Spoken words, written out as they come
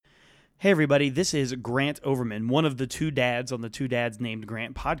Hey everybody, this is Grant Overman, one of the two dads on the Two Dads Named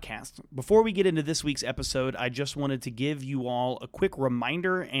Grant podcast. Before we get into this week's episode, I just wanted to give you all a quick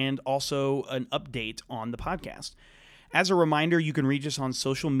reminder and also an update on the podcast. As a reminder, you can reach us on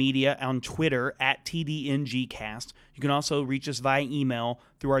social media on Twitter at TDNGcast. You can also reach us via email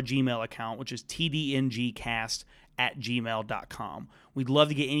through our Gmail account, which is tdngcast@gmail.com. We'd love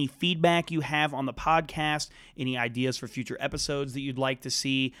to get any feedback you have on the podcast, any ideas for future episodes that you'd like to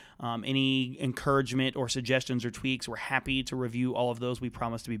see, any encouragement or suggestions or tweaks. We're happy to review all of those. We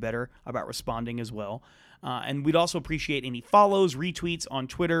promise to be better about responding as well. And we'd also appreciate any follows, retweets on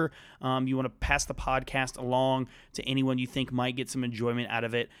Twitter. You want to pass the podcast along to anyone you think might get some enjoyment out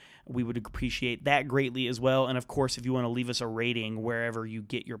of it. We would appreciate that greatly as well. And of course, if you want to leave us a rating wherever you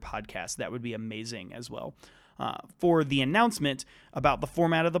get your podcast, that would be amazing as well. For the announcement about the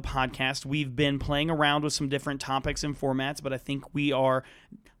format of the podcast, we've been playing around with some different topics and formats, but I think we are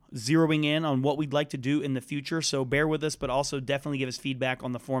zeroing in on what we'd like to do in the future. So bear with us, but also definitely give us feedback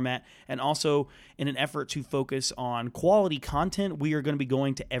on the format. And also, in an effort to focus on quality content, we are going to be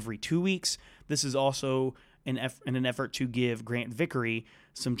going to every 2 weeks. This is also in an effort to give Grant Vickery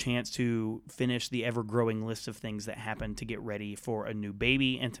some chance to finish the ever-growing list of things that happen to get ready for a new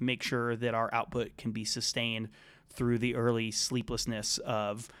baby and to make sure that our output can be sustained through the early sleeplessness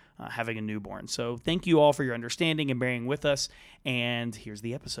of having a newborn. So thank you all for your understanding and bearing with us, and here's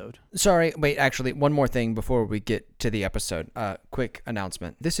the episode. Sorry, wait, actually, one more thing before we get to the episode. Quick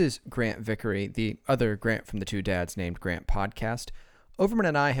announcement. This is Grant Vickery, the other Grant from the Two Dads Named Grant podcast. Overman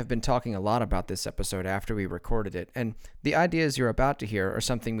and I have been talking a lot about this episode after we recorded it, and the ideas you're about to hear are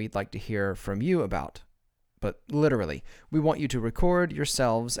something we'd like to hear from you about. But literally, we want you to record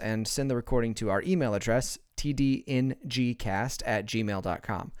yourselves and send the recording to our email address,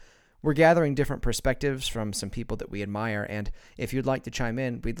 tdngcast@gmail.com. We're gathering different perspectives from some people that we admire, and if you'd like to chime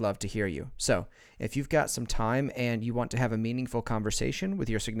in, we'd love to hear you. So, if you've got some time and you want to have a meaningful conversation with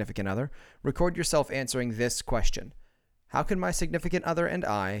your significant other, record yourself answering this question. How can my significant other and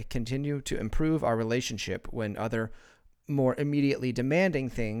I continue to improve our relationship when other more immediately demanding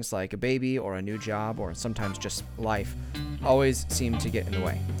things like a baby or a new job or sometimes just life always seem to get in the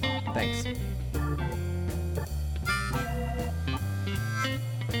way? Thanks.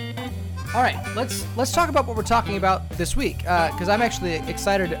 All right, let's talk about what we're talking about this week, because I'm actually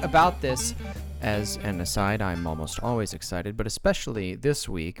excited about this. As an aside, I'm almost always excited, but especially this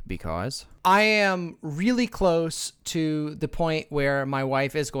week because I am really close to the point where my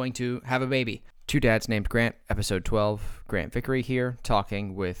wife is going to have a baby. Two Dads Named Grant, episode 12, Grant Vickery here,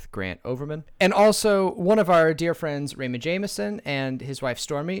 talking with Grant Overman. And also, one of our dear friends, Raymond Jameson, and his wife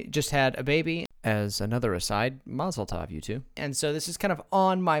Stormy just had a baby. As another aside, Mazel Tov, you two. And so this is kind of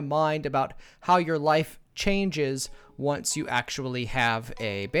on my mind about how your life changes once you actually have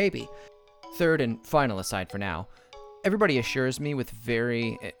a baby. Third and final aside for now, everybody assures me with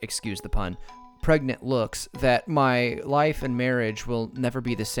very, excuse the pun, pregnant looks that my life and marriage will never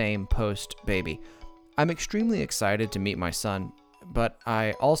be the same post-baby. I'm extremely excited to meet my son, but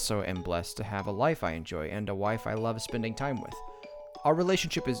I also am blessed to have a life I enjoy and a wife I love spending time with. Our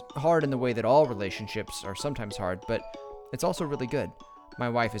relationship is hard in the way that all relationships are sometimes hard, but it's also really good. My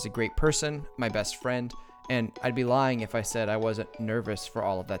wife is a great person, my best friend, and I'd be lying if I said I wasn't nervous for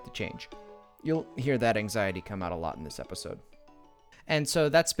all of that to change. You'll hear that anxiety come out a lot in this episode. And so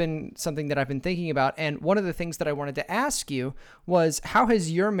that's been something that I've been thinking about. And one of the things that I wanted to ask you was, how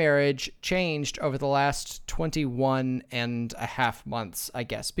has your marriage changed over the last 21 and a half months, I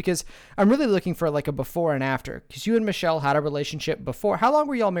guess? Because I'm really looking for like a before and after. Because you and Michelle had a relationship before. How long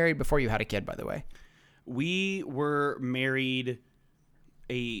were y'all married before you had a kid, by the way? We were married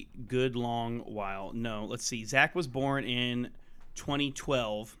a good long while. No, let's see. Zach was born in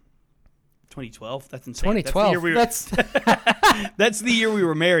 2012. 2012? That's insane. 2012. That's the year we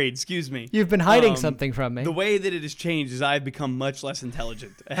were married. Excuse me. You've been hiding something from me. The way that it has changed is I've become much less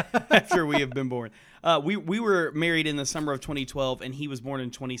intelligent after we have been born. We were married in the summer of 2012, and he was born in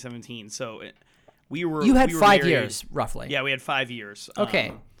 2017. So we were. You had we were 5 married, years, roughly. Yeah, we had 5 years.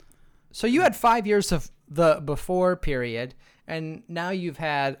 Okay. So you had 5 years of the before period, and now you've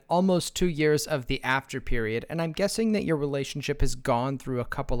had almost 2 years of the after period, and I'm guessing that your relationship has gone through a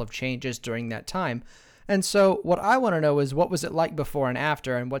couple of changes during that time. And so what I want to know is, what was it like before and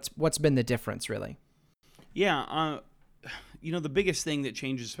after, and what's been the difference, really? Yeah, the biggest thing that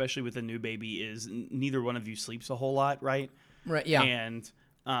changes, especially with a new baby, is neither one of you sleeps a whole lot, right? Right, yeah. And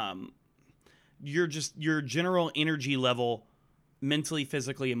your general energy level mentally,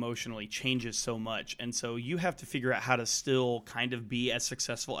 physically, emotionally changes so much. And so you have to figure out how to still kind of be as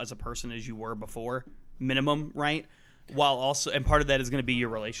successful as a person as you were before, minimum, right? while also, and part of that is going to be your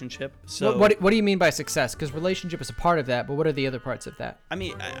relationship. So What do you mean by success? Because relationship is a part of that, but what are the other parts of that? I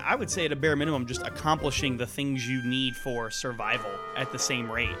mean, I would say at a bare minimum, just accomplishing the things you need for survival at the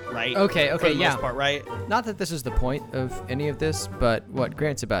same rate, right? Okay, For the yeah. most part, right? Not that this is the point of any of this, but what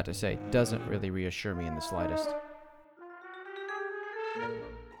Grant's about to say doesn't really reassure me in the slightest.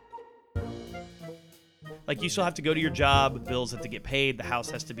 Like, you still have to go to your job, bills have to get paid, the house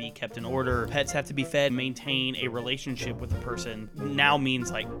has to be kept in order, pets have to be fed, maintain a relationship with the person now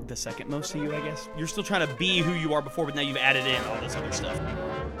means like the second most to you, I guess. You're still trying to be who you are before, but now you've added in all this other stuff.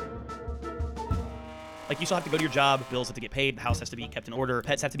 Like, you still have to go to your job, bills have to get paid, the house has to be kept in order,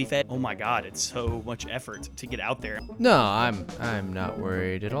 pets have to be fed. Oh my God, it's so much effort to get out there. No, I'm not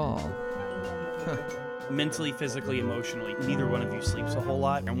worried at all. Mentally, physically, emotionally, neither one of you sleeps a whole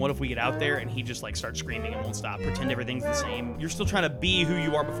lot. And what if we get out there and he just like starts screaming and won't stop, pretend everything's the same? You're still trying to be who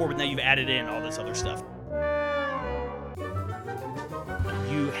you are before, but now you've added in all this other stuff.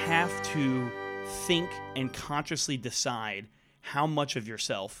 You have to think and consciously decide how much of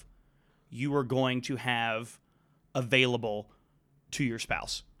yourself you are going to have available to your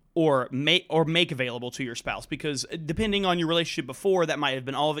spouse. Or make available to your spouse, because depending on your relationship before, that might have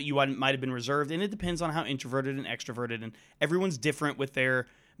been all of it. You might have been reserved, and it depends on how introverted and extroverted, and everyone's different with their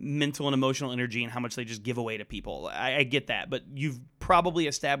mental and emotional energy and how much they just give away to people. I get that, but you've probably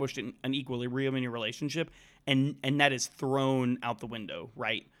established an equilibrium in your relationship, and that is thrown out the window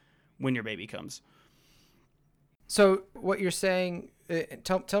right when your baby comes. So what you're saying,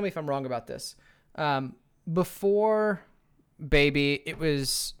 tell me if I'm wrong about this. Before baby, it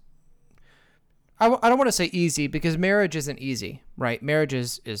was, I don't want to say easy, because marriage isn't easy, right? Marriage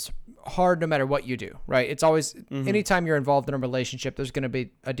is hard no matter what you do, right? It's always, anytime you're involved in a relationship, there's going to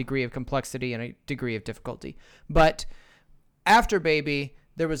be a degree of complexity and a degree of difficulty. But after baby,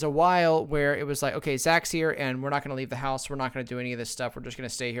 there was a while where it was like, okay, Zach's here and we're not going to leave the house. We're not going to do any of this stuff. We're just going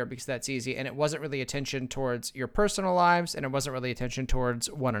to stay here because that's easy. And it wasn't really attention towards your personal lives, and it wasn't really attention towards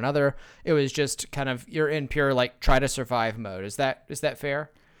one another. It was just kind of, you're in pure like try to survive mode. Is that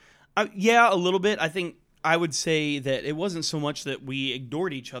fair? Yeah, a little bit. I think I would say that it wasn't so much that we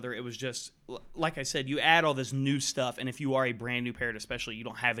ignored each other. It was just, like I said, you add all this new stuff. And if you are a brand new parent, especially, you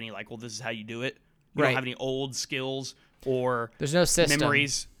don't have any like, well, this is how you do it. You don't have any old skills or there's no system.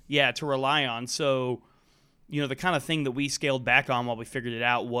 Memories, to rely on. So, the kind of thing that we scaled back on while we figured it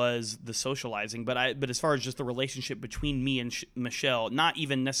out was the socializing. But as far as just the relationship between me and Michelle, not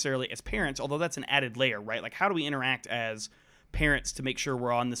even necessarily as parents, although that's an added layer, right? Like, how do we interact as parents to make sure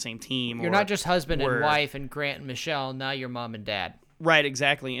we're on the same team? You're not just husband and wife and Grant and Michelle. Now you're mom and dad. Right,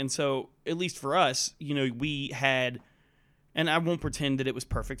 exactly. And so, at least for us, we had, and I won't pretend that it was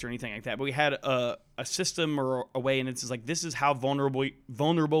perfect or anything like that, but we had a system or a way, and it's just like, this is how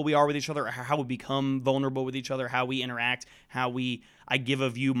vulnerable we are with each other, or how we become vulnerable with each other, how we interact, I give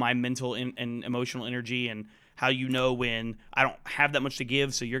of you my mental and emotional energy, and how when I don't have that much to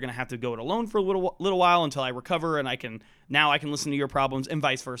give, so you're going to have to go it alone for a little while until I recover, and I can listen to your problems, and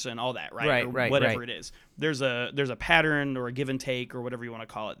vice versa, and all that, right? Right, whatever it is. There's a pattern or a give and take or whatever you want to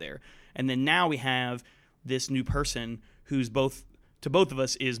call it there. And then now we have this new person who's to both of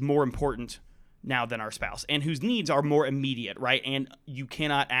us is more important now than our spouse, and whose needs are more immediate, right? And you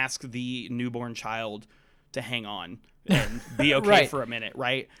cannot ask the newborn child to hang on and be okay right. for a minute,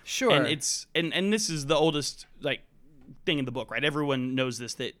 right? Sure. And it's and this is the oldest thing in the book, right? Everyone knows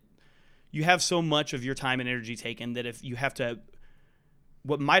this, that you have so much of your time and energy taken that if you have to,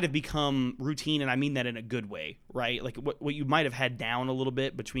 what might have become routine, and I mean that in a good way, right? Like what you might have had down a little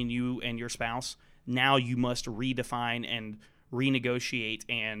bit between you and your spouse, now you must redefine and renegotiate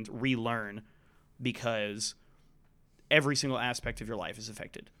and relearn, because every single aspect of your life is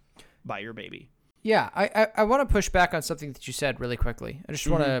affected by your baby. Yeah, I want to push back on something that you said really quickly. I just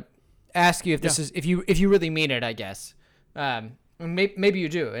want to ask you if this is if you really mean it, I guess. Maybe you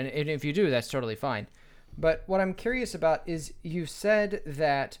do, and if you do, that's totally fine. But what I'm curious about is, you said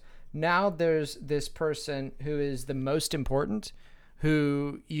that now there's this person who is the most important,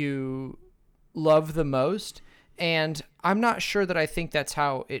 who you love the most, and I'm not sure that I think that's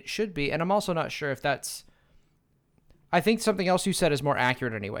how it should be, and I'm also not sure if that's, I think something else you said is more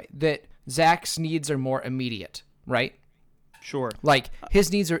accurate anyway, that Zach's needs are more immediate, right? Sure. Like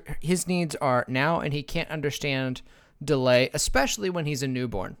his needs are now, and he can't understand delay, especially when he's a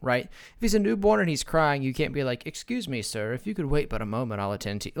newborn, right? If he's a newborn and he's crying, you can't be like, "Excuse me, sir, if you could wait but a moment, I'll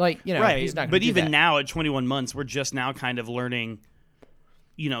attend to you." Like, right. He's not gonna But do even that. now at 21 months, we're just now kind of learning,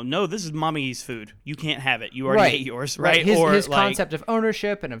 no, this is mommy's food. You can't have it. You already ate yours, right? His concept of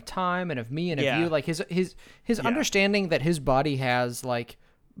ownership and of time and of me and of Yeah. you, like his understanding that his body has like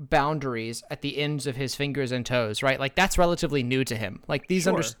boundaries at the ends of his fingers and toes, right? Like that's relatively new to him. Like these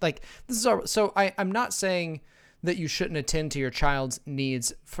Sure. this is our, so I'm not saying that you shouldn't attend to your child's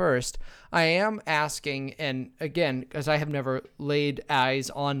needs first. I am asking, and again, because I have never laid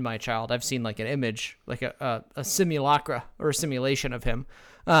eyes on my child, I've seen like an image, like a simulacra or a simulation of him.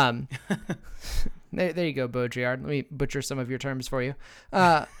 There you go, Baudrillard. Let me butcher some of your terms for you.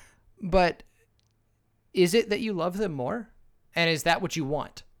 But is it that you love them more? And is that what you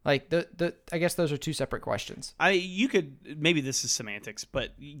want? Like I guess those are two separate questions. You could, maybe this is semantics,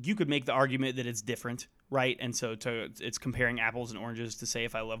 but you could make the argument that it's different, right? And so it's comparing apples and oranges to say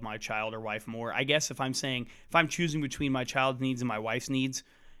if I love my child or wife more. I guess if I'm choosing between my child's needs and my wife's needs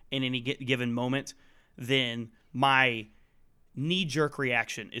in any given moment, then my knee-jerk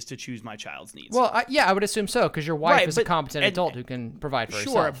reaction is to choose my child's needs. Well, I would assume so, because your wife Right, is a competent adult who can provide for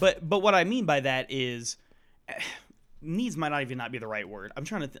herself. Sure, but what I mean by that is needs might not even not be the right word. I'm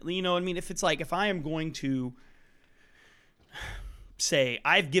trying to, you know what I mean? If it's like, if I am going to say,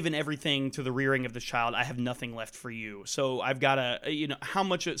 I've given everything to the rearing of this child, I have nothing left for you. So I've got to, how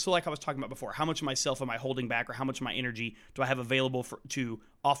much, so like I was talking about before, how much of myself am I holding back, or how much of my energy do I have available to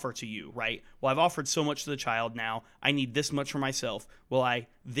offer to you, right? Well, I've offered so much to the child now, I need this much for myself. Will I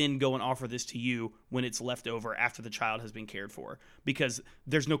then go and offer this to you when it's left over after the child has been cared for? Because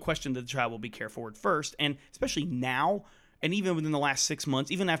there's no question that the child will be cared for first, and especially now, and even within the last 6 months,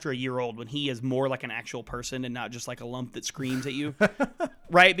 even after a year old, when he is more like an actual person and not just like a lump that screams at you,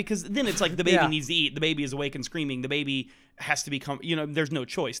 right? Because then it's like the baby needs to eat. The baby is awake and screaming. The baby has to become, there's no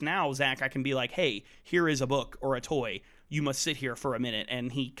choice. Now, Zach, I can be like, hey, here is a book or a toy. You must sit here for a minute.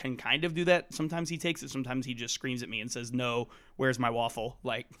 And he can kind of do that. Sometimes he takes it. Sometimes he just screams at me and says, no, where's my waffle?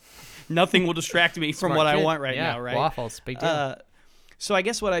 Like, nothing will distract me from what I want right now, right? Waffles, big deal. So I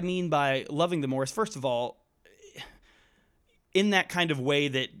guess what I mean by loving them more is, first of all, in that kind of way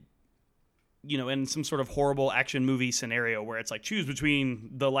that, in some sort of horrible action movie scenario where it's like, choose between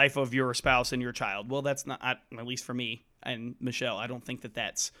the life of your spouse and your child. Well, that's not, at least for me and Michelle, I don't think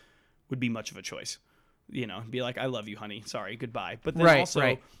that would be much of a choice. Be like, I love you, honey. Sorry, goodbye. But then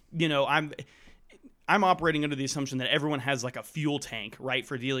also, I'm operating under the assumption that everyone has like a fuel tank, right,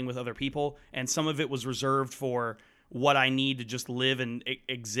 for dealing with other people. And some of it was reserved for what I need to just live and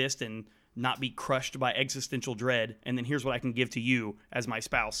exist and not be crushed by existential dread, and then here's what I can give to you as my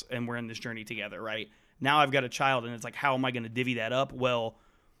spouse, and we're in this journey together, right? Now I've got a child, and it's like, how am I going to divvy that up? Well,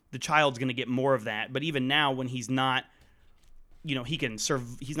 the child's going to get more of that, but even now when he's not, he can serve,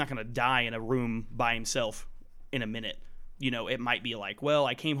 he's not going to die in a room by himself in a minute. It might be like, well,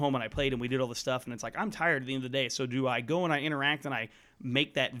 I came home and I played and we did all this stuff, and it's like, I'm tired at the end of the day, so do I go and I interact and I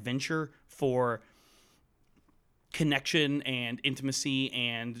make that venture for connection and intimacy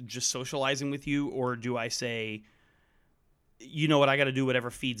and just socializing with you, or do I say, you know what, I got to do whatever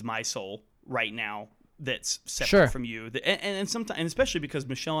feeds my soul right now that's separate from you? And sometimes, and especially because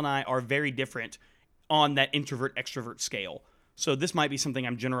Michelle and I are very different on that introvert extrovert scale, so this might be something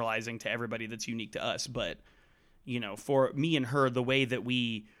I'm generalizing to everybody that's unique to us, but for me and her, the way that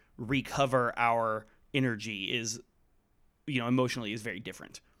we recover our energy is, emotionally is very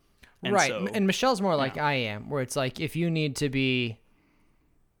different. And right, so, and Michelle's more like I am, where it's like if you need to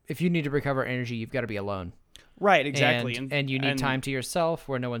recover energy, you've got to be alone. Right, exactly. And you need time to yourself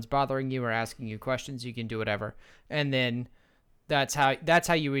where no one's bothering you or asking you questions. You can do whatever, and then that's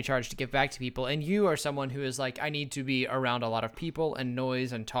how you recharge to give back to people. And you are someone who is like, I need to be around a lot of people and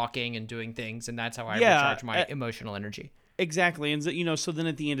noise and talking and doing things, and that's how I recharge my emotional energy. Exactly, and so then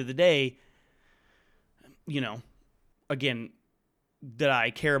at the end of the day, again, that I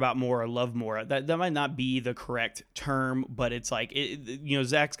care about more or love more, that might not be the correct term, but it's like,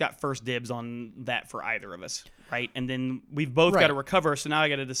 Zach's got first dibs on that for either of us, right? And then we've both got to recover, so now I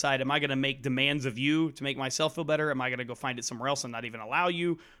got to decide, am I going to make demands of you to make myself feel better? Am I going to go find it somewhere else and not even allow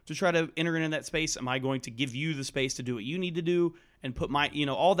you to try to enter into that space? Am I going to give you the space to do what you need to do and put my,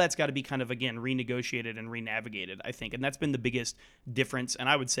 all that's got to be kind of, again, renegotiated and renavigated, I think. And that's been the biggest difference, and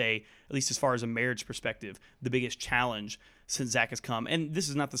I would say, at least as far as a marriage perspective, the biggest challenge since Zach has come. And this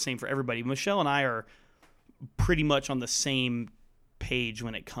is not the same for everybody. Michelle and I are pretty much on the same page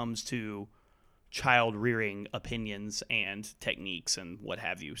when it comes to child rearing opinions and techniques and what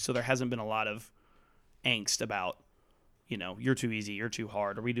have you. So there hasn't been a lot of angst about, you're too easy, you're too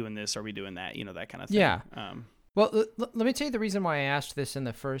hard, are we doing this, are we doing that, that kind of thing. Yeah. Well, let me tell you the reason why I asked this in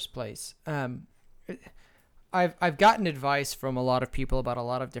the first place. I've gotten advice from a lot of people about a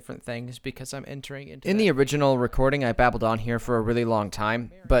lot of different things because I'm entering into... In the original recording, I babbled on here for a really long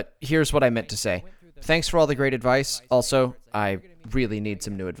time, but here's what I meant to say. Thanks for all the great advice. Also, I really need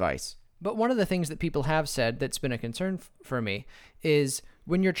some new advice. But one of the things that people have said that's been a concern for me is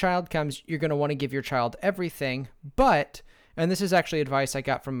when your child comes, you're going to want to give your child everything, but, and this is actually advice I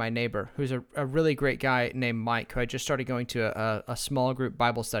got from my neighbor, who's a really great guy named Mike, who I just started going to a small group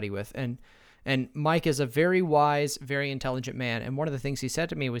Bible study with. And Mike is a very wise, very intelligent man. And one of the things he said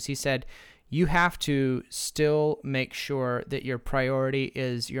to me was, he said, you have to still make sure that your priority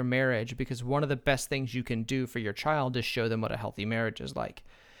is your marriage, because one of the best things you can do for your child is show them what a healthy marriage is like.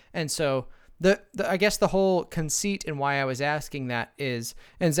 And so I guess the whole conceit and why I was asking that is,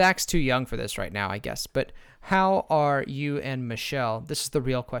 and Zach's too young for this right now, I guess, but how are you and Michelle, this is the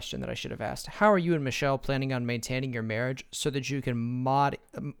real question that I should have asked, how are you and Michelle planning on maintaining your marriage so that you can model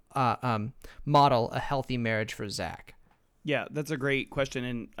a healthy marriage for Zach? Yeah, that's a great question,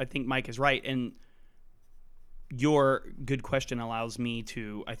 and I think Mike is right, and your good question allows me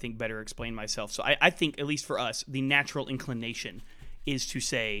to, I think, better explain myself. So I think, at least for us, the natural inclination is to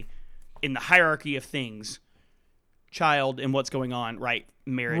say, in the hierarchy of things, child and what's going on, right,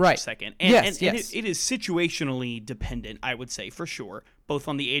 marriage second. And, yes. And it is situationally dependent, I would say, for sure, both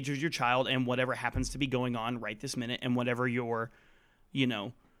on the age of your child and whatever happens to be going on right this minute and whatever your,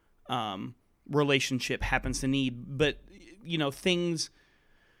 relationship happens to need. But, things...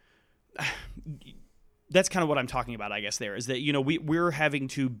 That's kind of what I'm talking about, I guess, there, is that, we're having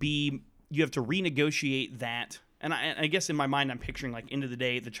to be... You have to renegotiate that. And I guess in my mind, I'm picturing, like, end of the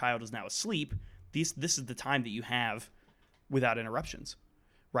day, the child is now asleep. This is the time that you have without interruptions,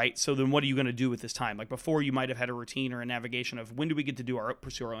 right? So then what are you going to do with this time? Like, before, you might have had a routine or a navigation of when do we get to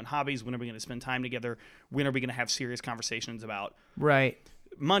pursue our own hobbies? When are we going to spend time together? When are we going to have serious conversations about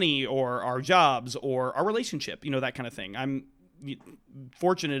money or our jobs or our relationship? That kind of thing. I'm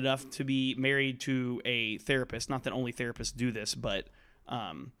fortunate enough to be married to a therapist. Not that only therapists do this, but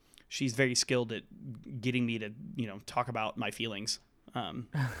she's very skilled at getting me to, talk about my feelings.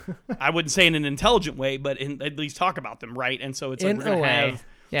 I wouldn't say in an intelligent way, but at least talk about them, right? And so it's like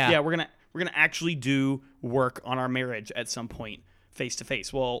we're gonna actually do work on our marriage at some point, face to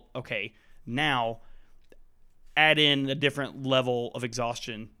face. Well, okay, now add in a different level of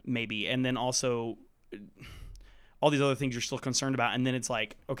exhaustion, maybe, and then also all these other things you're still concerned about. And then it's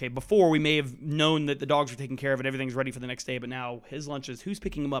like, okay, before we may have known that the dogs are taken care of and everything's ready for the next day, but now his lunches, who's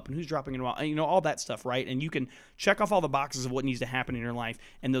picking him up and who's dropping him off, all that stuff, right? And you can check off all the boxes of what needs to happen in your life,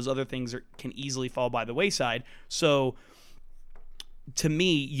 and those other things can easily fall by the wayside. So to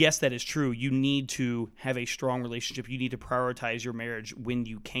me, yes, that is true. You need to have a strong relationship. You need to prioritize your marriage when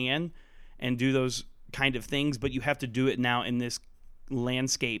you can and do those kind of things, but you have to do it now in this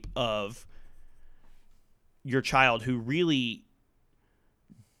landscape of your child, who really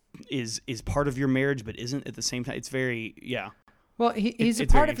is part of your marriage but isn't at the same time. It's very well, he's a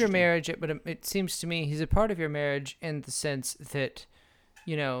part of your marriage, but it seems to me he's a part of your marriage in the sense that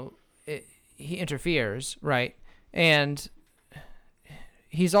he interferes, right? And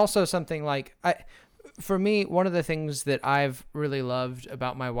he's also something like, for me, one of the things that I've really loved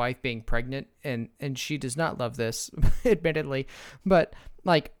about my wife being pregnant, and she does not love this admittedly, but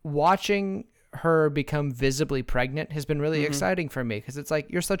like watching her become visibly pregnant has been really exciting for me, because it's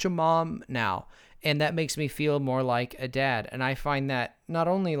like, you're such a mom now, and that makes me feel more like a dad. And I find that not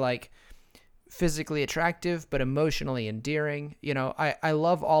only like physically attractive, but emotionally endearing. I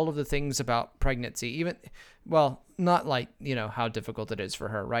love all of the things about pregnancy, even, well, not like, how difficult it is for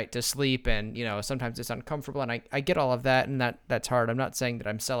her, right, to sleep, and, sometimes it's uncomfortable, and I get all of that, and that's hard. I'm not saying that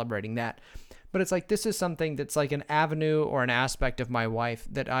I'm celebrating that. But it's like, this is something that's like an avenue or an aspect of my wife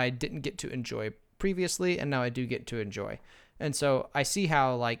that I didn't get to enjoy previously, and now I do get to enjoy. And so I see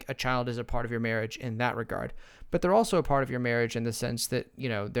how like a child is a part of your marriage in that regard. But they're also a part of your marriage in the sense that,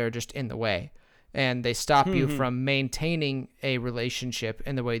 they're just in the way, and they stop you from maintaining a relationship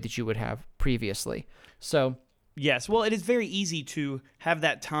in the way that you would have previously. So yes, well, it is very easy to have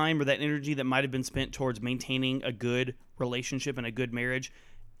that time or that energy that might have been spent towards maintaining a good relationship and a good marriage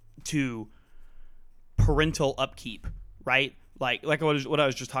to parental upkeep, right? Like what I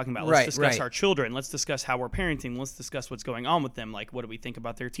was just talking about. Let's discuss our children. Let's discuss how we're parenting. Let's discuss what's going on with them. Like, what do we think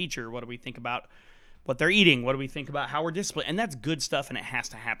about their teacher? What do we think about what they're eating? What do we think about how we're disciplined? And that's good stuff, and it has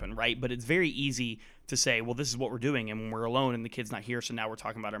to happen, right? But it's very easy to say, well, this is what we're doing, and when we're alone and the kid's not here, so now we're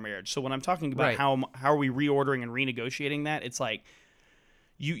talking about our marriage. So when I'm talking about how are we reordering and renegotiating that, it's like,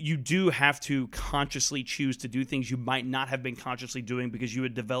 You do have to consciously choose to do things you might not have been consciously doing, because you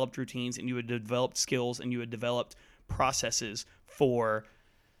had developed routines and you had developed skills and you had developed processes for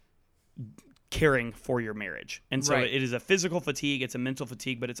caring for your marriage. And so it is a physical fatigue, it's a mental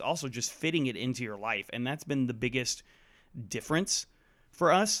fatigue, but it's also just fitting it into your life. And that's been the biggest difference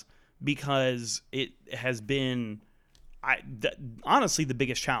for us, because it has been honestly, the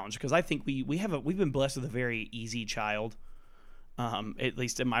biggest challenge, because I think we've been blessed with a very easy child. At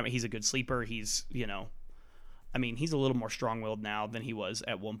least he's a good sleeper. He's, he's a little more strong-willed now than he was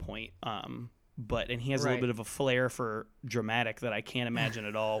at one point. And he has a little bit of a flair for dramatic that I can't imagine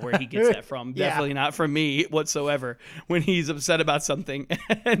at all where he gets that from. Definitely not from me whatsoever when he's upset about something.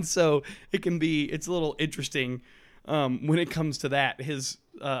 And so it's a little interesting when it comes to that. His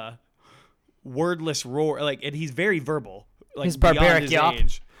wordless roar, and he's very verbal. Like his barbaric yop.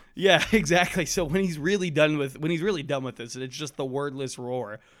 Age. Yeah, exactly. So when he's really done with this, it's just the wordless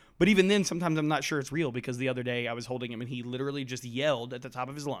roar. But even then, sometimes I'm not sure it's real, because the other day I was holding him and he literally just yelled at the top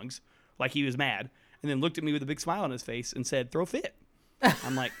of his lungs like he was mad, and then looked at me with a big smile on his face and said, "Throw a fit."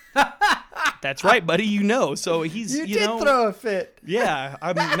 I'm like, "That's right, buddy. So he's you did throw a fit." Yeah.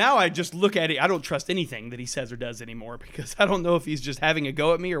 Now I just look at it. I don't trust anything that he says or does anymore, because I don't know if he's just having a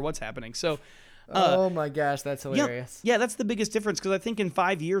go at me or what's happening. So. Oh my gosh, that's hilarious. Yeah, that's the biggest difference, because I think in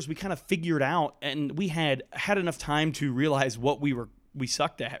 5 years we kind of figured out, and we had enough time to realize what we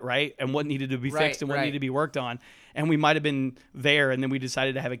sucked at, right? And what needed to be fixed and what needed to be worked on. And we might have been there, and then we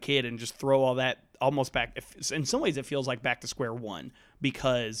decided to have a kid and just throw all that almost back. In some ways, it feels like back to square one,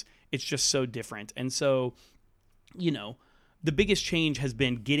 because it's just so different. And so, the biggest change has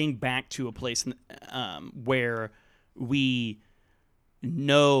been getting back to a place where we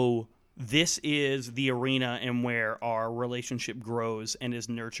know this is the arena and where our relationship grows and is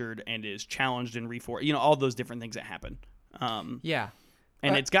nurtured and is challenged and all those different things that happen. And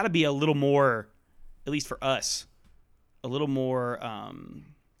it's got to be a little more, at least for us, a little more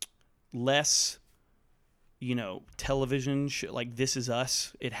less, television like This Is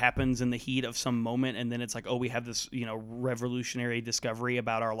Us. It happens in the heat of some moment, and then it's like, oh, we have this, revolutionary discovery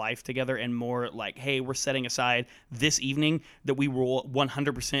about our life together, and more like, hey, we're setting aside this evening that we will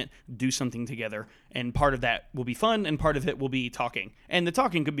 100% do something together, and part of that will be fun, and part of it will be talking. And the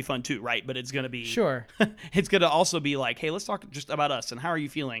talking could be fun too, right? But it's going to be... Sure. It's going to also be like, hey, let's talk just about us, and how are you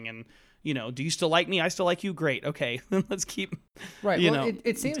feeling, and... do you still like me? I still like you. Great. Okay. Let's keep, right.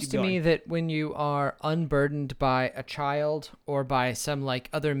 It seems to me that when you are unburdened by a child or by some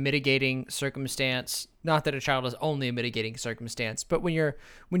other mitigating circumstance, not that a child is only a mitigating circumstance, but when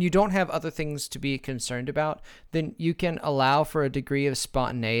you don't have other things to be concerned about, then you can allow for a degree of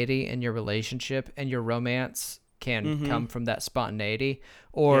spontaneity in your relationship, and your romance can come from that spontaneity,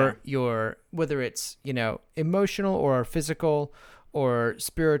 or your, whether it's, emotional or physical or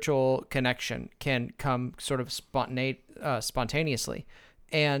spiritual connection, can come sort of spontaneously.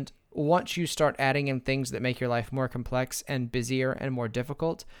 And once you start adding in things that make your life more complex and busier and more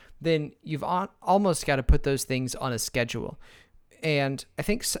difficult, then you've almost got to put those things on a schedule. And I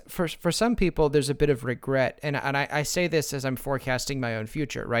think for some people, there's a bit of regret. And I say this as I'm forecasting my own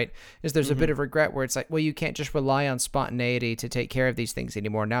future, right? There's a bit of regret where it's like, well, you can't just rely on spontaneity to take care of these things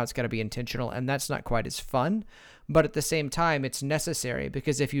anymore. Now it's got to be intentional, and that's not quite as fun. But at the same time, it's necessary,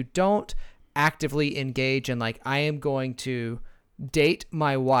 because if you don't actively engage in I am going to date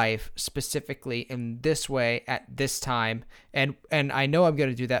my wife specifically in this way at this time, and I know I'm going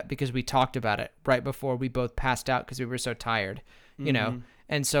to do that because we talked about it right before we both passed out because we were so tired,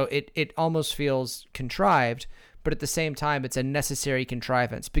 and so it almost feels contrived, but at the same time, it's a necessary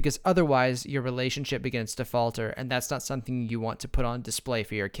contrivance, because otherwise your relationship begins to falter, and that's not something you want to put on display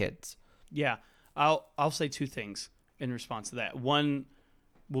for your kids. Yeah. I'll say two things in response to that. One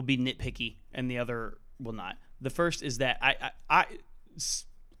will be nitpicky, and the other will not. The first is that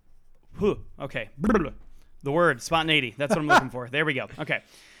okay. The word spontaneity. That's what I'm looking for. There we go. Okay.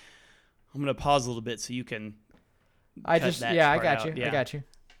 I'm going to pause a little bit so you can. I got you. Yeah. I got you.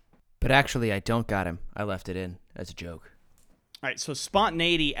 But actually, I don't got him. I left it in as a joke. All right. So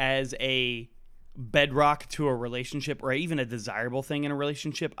spontaneity as a bedrock to a relationship, or even a desirable thing in a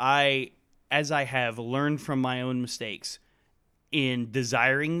relationship, as I have learned from my own mistakes in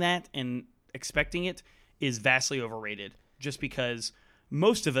desiring that and expecting it, is vastly overrated. Just because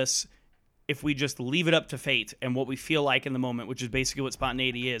most of us, if we just leave it up to fate and what we feel like in the moment, which is basically what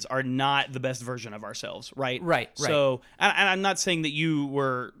spontaneity is, are not the best version of ourselves, right? Right. So, and I'm not saying that you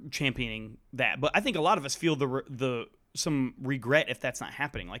were championing that, but I think a lot of us feel some regret if that's not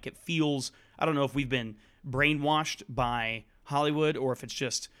happening. Like, it feels, I don't know if we've been brainwashed by Hollywood, or if it's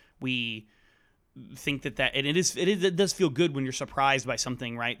just we think that and it does feel good when you're surprised by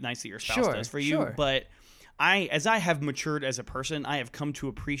something nice that your spouse does for you. Sure. But as I have matured as a person, I have come to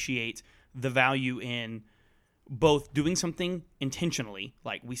appreciate the value in both doing something intentionally,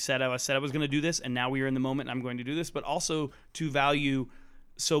 like I said I was going to do this, and now we are in the moment and I'm going to do this, but also to value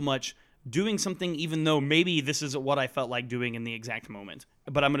so much doing something even though maybe this isn't what I felt like doing in the exact moment,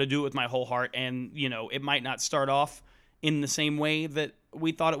 but I'm going to do it with my whole heart. And it might not start off in the same way that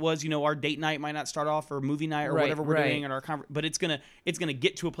we thought it was. Our date night might not start off, or movie night, or whatever we're doing in our but it's gonna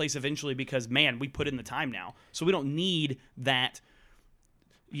get to a place eventually, because man, we put in the time now, so we don't need that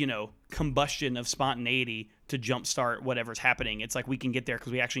combustion of spontaneity to jumpstart whatever's happening. It's like we can get there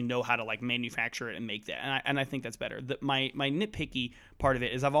because we actually know how to like manufacture it and make that. And I think that's better. My nitpicky part of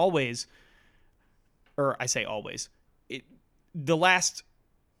it is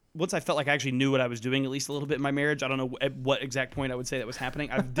once I felt like I actually knew what I was doing, at least a little bit in my marriage. I don't know at what exact point I would say that was happening.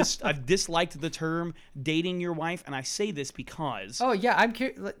 I've disliked the term dating your wife, and I say this because... Oh, yeah, I'm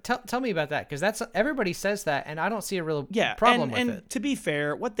curious. Tell me about that, because everybody says that, and I don't see a real problem with it. And to be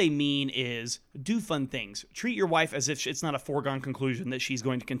fair, what they mean is do fun things. Treat your wife as if it's not a foregone conclusion that she's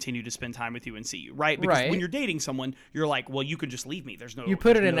going to continue to spend time with you and see you, right? Because when you're dating someone, you're like, well, you could just leave me. You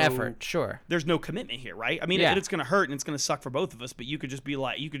put it in effort, sure. There's no commitment here, right? I mean, it's going to hurt and it's going to suck for both of us, but you could just be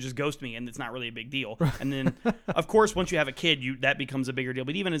like, just ghost me and it's not really a big deal. And then of course once you have a kid, that becomes a bigger deal.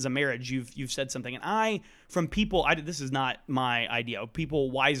 But even as a marriage, you've said something, and this is not my idea, people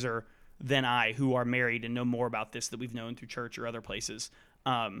wiser than I who are married and know more about this that we've known through church or other places,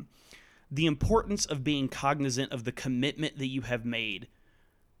 the importance of being cognizant of the commitment that you have made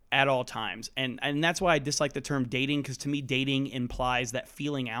at all times. And that's why I dislike the term dating, because to me dating implies that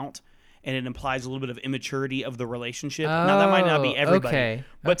feeling out, and it implies a little bit of immaturity of the relationship. Now, that might not be everybody,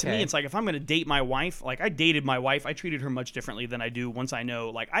 but to me, it's like if I'm going to date my wife, like I dated my wife, I treated her much differently than I do once I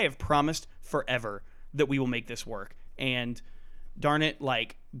know, like I have promised forever that we will make this work. And darn it,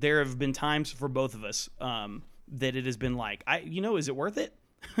 like there have been times for both of us that it has been like, is it worth it?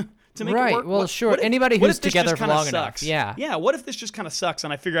 To make it work? Well, sure. Anybody who's together for long enough. Yeah. Yeah. What if this just kind of sucks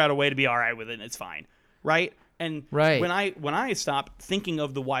and I figure out a way to be all right with it and it's fine, right? And when I stop thinking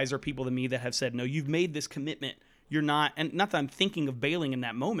of the wiser people than me that have said, no, you've made this commitment, you're not, and not that I'm thinking of bailing in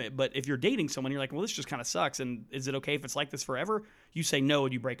that moment, but if you're dating someone, you're like, well, this just kind of sucks, and is it okay if it's like this forever? You say no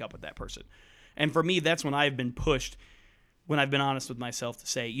and you break up with that person. And for me, that's when I've been pushed, when I've been honest with myself to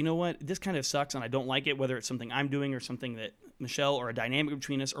say, you know what, this kind of sucks and I don't like it, whether it's something I'm doing or something that Michelle or a dynamic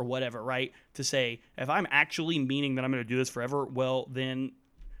between us or whatever, right? To say, if I'm actually meaning that I'm going to do this forever, well, then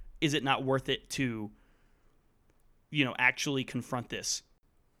is it not worth it to actually confront this,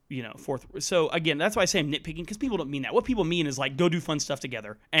 forth. So again, that's why I say I'm nitpicking, because people don't mean that. What people mean is like, go do fun stuff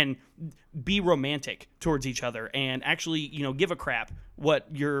together and be romantic towards each other and actually, give a crap what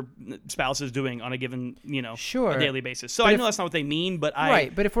your spouse is doing on a given, a daily basis. So I know that's not what they mean, but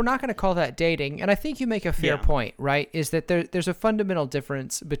Right, but if we're not going to call that dating, and I think you make a fair point, right, is that there's a fundamental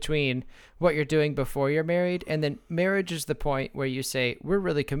difference between what you're doing before you're married, and then marriage is the point where you say, we're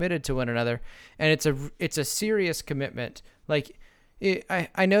really committed to one another, and it's a serious commitment. Like,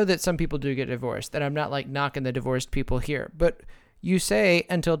 I know that some people do get divorced, and I'm not like knocking the divorced people here, but you say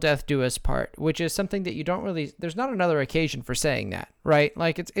until death do us part, which is something that you don't really, there's not another occasion for saying that, right?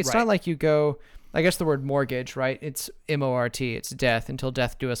 Like it's not like you go, I guess the word mortgage, right? It's M-O-R-T, it's death, until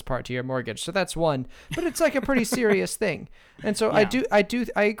death do us part to your mortgage. So that's one, but it's like a pretty serious thing. And so I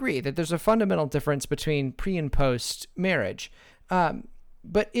agree that there's a fundamental difference between pre and post marriage.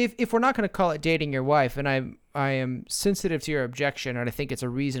 But if we're not going to call it dating your wife, and I am sensitive to your objection, and I think it's a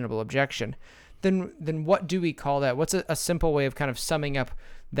reasonable objection, then what do we call that? What's a simple way of kind of summing up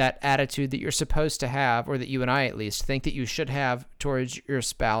that attitude that you're supposed to have, or that you and I at least think that you should have towards your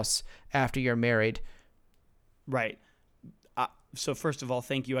spouse after you're married? Right. So first of all,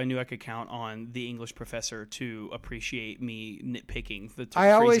 thank you. I knew I could count on the English professor to appreciate me nitpicking the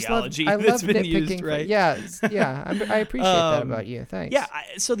phraseology that's been used, right? Yeah, I appreciate that about you. Thanks. Yeah,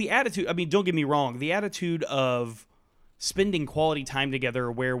 so the attitude, I mean, don't get me wrong, the attitude of spending quality time together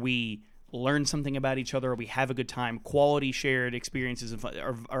where we learn something about each other, or we have a good time, quality shared experiences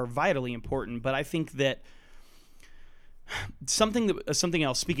are vitally important. But I think that something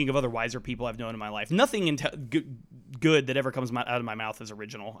else, speaking of other wiser people I've known in my life, nothing good that ever comes out of my mouth is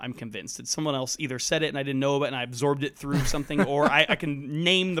original. I'm convinced that someone else either said it and I didn't know about it and I absorbed it through something, or I can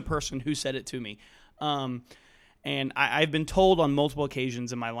name the person who said it to me. And I've been told on multiple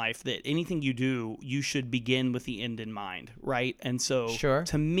occasions in my life that anything you do, you should begin with the end in mind, right? And so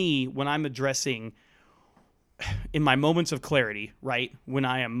to me, when I'm addressing in my moments of clarity, right, when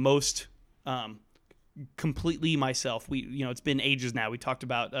I am most completely myself, it's been ages now. We talked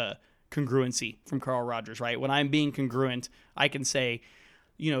about congruency from Carl Rogers, right? When I'm being congruent, I can say,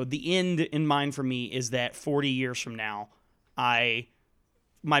 the end in mind for me is that 40 years from now,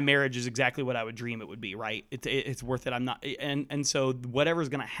 my marriage is exactly what I would dream it would be, right? It's worth it. I'm not, and so whatever's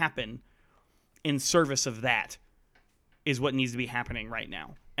going to happen in service of that is what needs to be happening right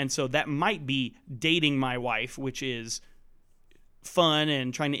now. And so that might be dating my wife, which is fun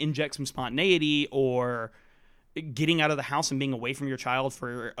and trying to inject some spontaneity, or getting out of the house and being away from your child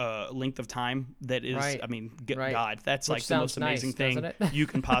for a length of time that is, Right. I mean, Right. God, that's Which like the most sounds nice, amazing thing doesn't it? you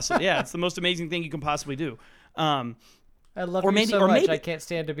can possibly, yeah, it's the most amazing thing you can possibly do. I love Or you maybe- so or much. maybe- I can't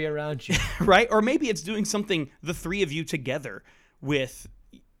stand to be around you. Right? Or maybe it's doing something, the three of you together with,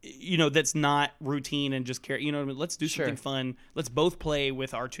 that's not routine and just care. You know what I mean? Let's do something Sure. fun. Let's both play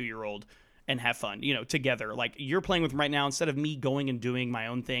with our 2-year-old and have fun, together. Like you're playing with him right now, instead of me going and doing my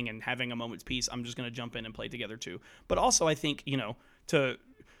own thing and having a moment's peace, I'm just going to jump in and play together too. But also I think, to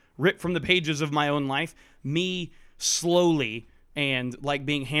rip from the pages of my own life, me slowly and like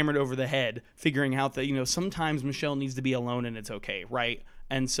being hammered over the head, figuring out that, sometimes Michelle needs to be alone and it's okay. Right.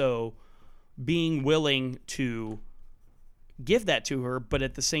 And so being willing to give that to her, but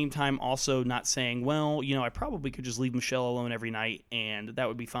at the same time also not saying, well, I probably could just leave Michelle alone every night and that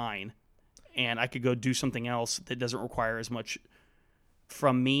would be fine. And I could go do something else that doesn't require as much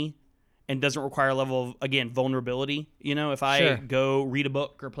from me and doesn't require a level of, again, vulnerability. If I Sure. go read a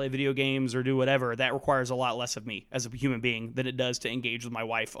book or play video games or do whatever, that requires a lot less of me as a human being than it does to engage with my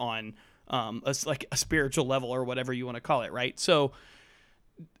wife on a spiritual level or whatever you want to call it, right? So,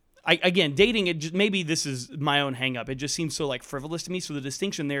 again, dating, maybe this is my own hang up. It just seems so like frivolous to me. So the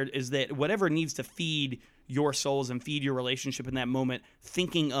distinction there is that whatever needs to feed your souls and feed your relationship in that moment,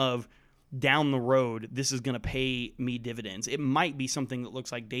 thinking of down the road, this is going to pay me dividends. It might be something that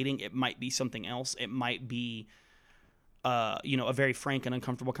looks like dating. It might be something else. It might be, a very frank and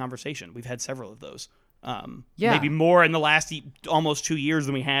uncomfortable conversation. We've had several of those. Yeah. Maybe more in the last almost 2 years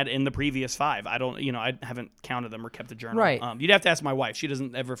than we had in the previous 5. I don't, I haven't counted them or kept a journal. Right. You'd have to ask my wife. She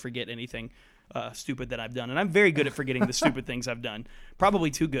doesn't ever forget anything stupid that I've done. And I'm very good at forgetting the stupid things I've done.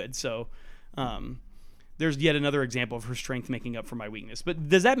 Probably too good. So there's yet another example of her strength making up for my weakness. But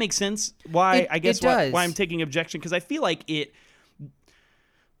does that make sense? Why, why I'm taking objection? Because I feel like it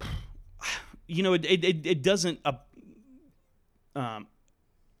doesn't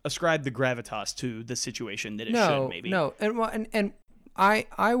ascribe the gravitas to the situation that it should, maybe. No, and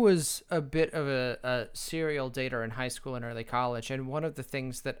I was a bit of a serial dater in high school and early college, and one of the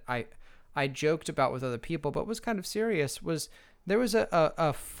things that I joked about with other people, but was kind of serious, was there was a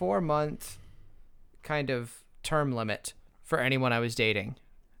 4-month kind of term limit for anyone I was dating.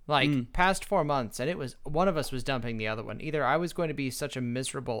 Like past 4 months, and it was one of us was dumping the other one. Either I was going to be such a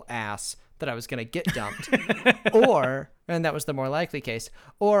miserable ass that I was going to get dumped, or, and that was the more likely case,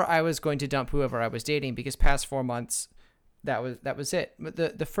 or I was going to dump whoever I was dating, because past 4 months, that was it. But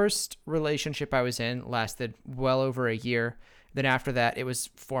the first relationship I was in lasted well over a year. Then after that, it was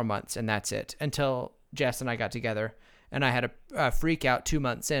 4 months, and that's it, until Jess and I got together. And I had a freak out 2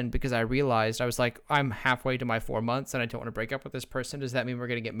 months in, because I realized, I was like, I'm halfway to my 4 months and I don't want to break up with this person. Does that mean we're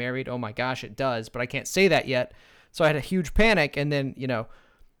going to get married? Oh my gosh, it does. But I can't say that yet. So I had a huge panic. And then,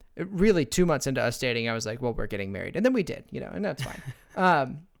 really 2 months into us dating, I was like, well, we're getting married. And then we did, and that's fine.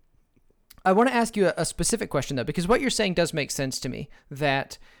 I want to ask you a specific question, though, because what you're saying does make sense to me,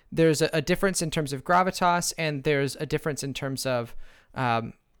 that there's a difference in terms of gravitas, and there's a difference in terms of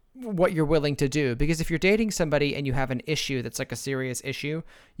what you're willing to do. Because if you're dating somebody and you have an issue that's like a serious issue,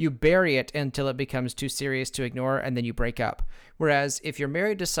 you bury it until it becomes too serious to ignore, and then you break up. Whereas if you're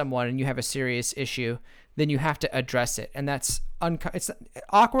married to someone and you have a serious issue, then you have to address it. And that's it's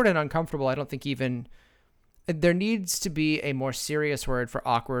awkward and uncomfortable. I don't think even there needs to be a more serious word for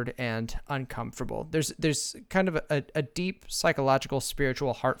awkward and uncomfortable. There's kind of a deep psychological,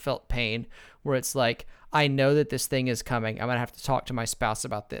 spiritual, heartfelt pain where it's like, I know that this thing is coming. I'm going to have to talk to my spouse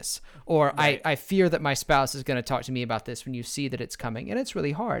about this. Or right. I fear that my spouse is going to talk to me about this when you see that it's coming. And it's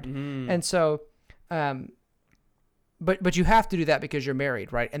really hard. And so, but you have to do that because you're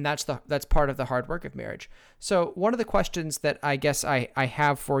married, right? And that's part of the hard work of marriage. So one of the questions that I guess I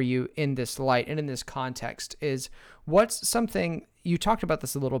have for you in this light and in this context is, what's something, you talked about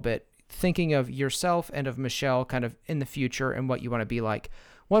this a little bit, thinking of yourself and of Michelle kind of in the future and what you want to be like.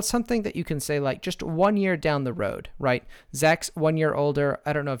 What's something that you can say, like, just 1 year down the road, right? Zach's 1 year older.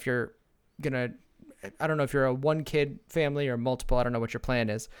 I don't know if you're a one kid family or multiple. I don't know what your plan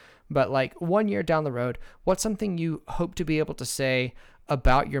is, but like 1 year down the road, what's something you hope to be able to say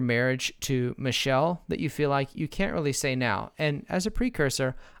about your marriage to Michelle that you feel like you can't really say now? And as a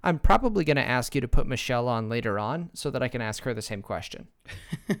precursor, I'm probably going to ask you to put Michelle on later on so that I can ask her the same question.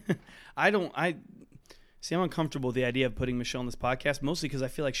 I'm uncomfortable with the idea of putting Michelle on this podcast, mostly because I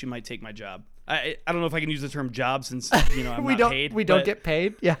feel like she might take my job. I don't know if I can use the term job since I'm we not don't paid. we don't get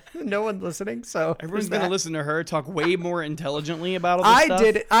paid. Yeah, no one listening. So everyone's gonna listen to her talk way more intelligently about all this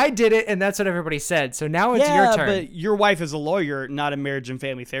stuff. I did it, and that's what everybody said. So now it's your turn. But your wife is a lawyer, not a marriage and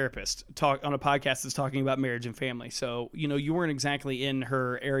family therapist. Talk on a podcast that's talking about marriage and family. So you weren't exactly in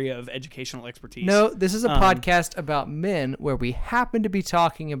her area of educational expertise. No, this is a podcast about men where we happen to be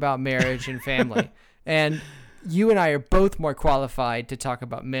talking about marriage and family, and you and I are both more qualified to talk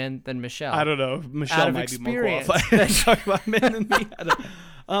about men than Michelle. I don't know. Michelle might be more qualified to talk about men than me.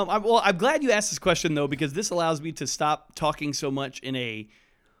 I'm glad you asked this question, though, because this allows me to stop talking so much in a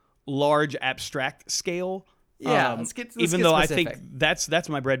large abstract scale. Yeah, let's get even though specific. I think that's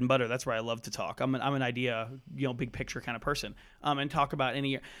my bread and butter. That's where I love to talk. I'm an idea, big picture kind of person, and talk about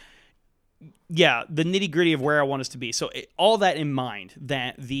any. Yeah, the nitty gritty of where I want us to be. So all that in mind,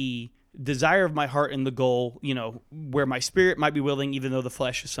 that the desire of my heart and the goal, where my spirit might be willing, even though the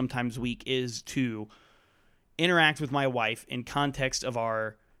flesh is sometimes weak, is to interact with my wife in context of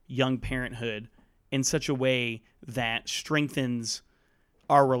our young parenthood in such a way that strengthens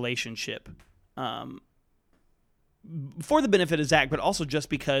our relationship. For the benefit of Zach, but also just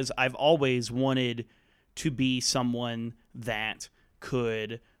because I've always wanted to be someone that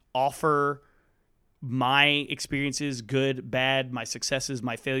could offer my experiences, good, bad, my successes,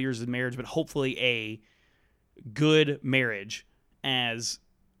 my failures in marriage, but hopefully a good marriage as,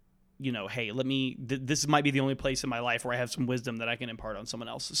 hey, this might be the only place in my life where I have some wisdom that I can impart on someone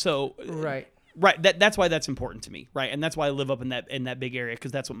else. So, right. That's why that's important to me. Right. And that's why I live up in that big area,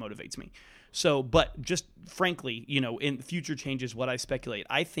 because that's what motivates me. So, but just frankly, in future changes, what I speculate,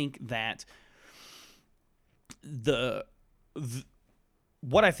 I think that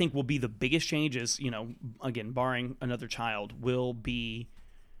what I think will be the biggest change is, again, barring another child, will be,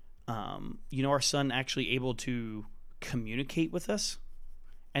 our son actually able to communicate with us.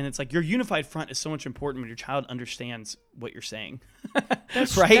 And it's like your unified front is so much important when your child understands what you're saying.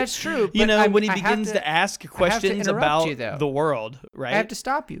 That's right. That's true. When he begins to ask questions about the world, right? I have to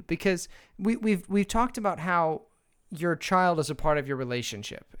stop you because we've talked about how your child is a part of your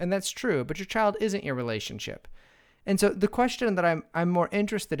relationship, and that's true. But your child isn't your relationship. And so the question that I'm more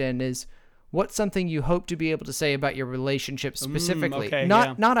interested in is, what's something you hope to be able to say about your relationship specifically?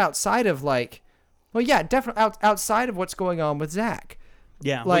 Not outside of definitely outside of what's going on with Zach.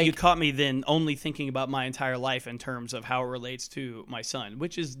 Yeah, well, you caught me then only thinking about my entire life in terms of how it relates to my son,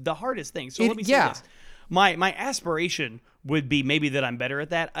 which is the hardest thing. So let me say this. My aspiration would be maybe that I'm better at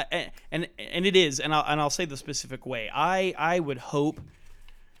that, and it is, and I'll say the specific way. I would hope.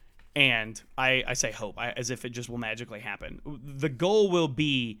 And I say hope as if it just will magically happen. The goal will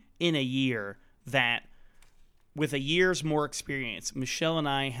be in a year that with a year's more experience, Michelle and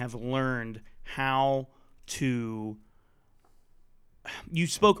I have learned how to... You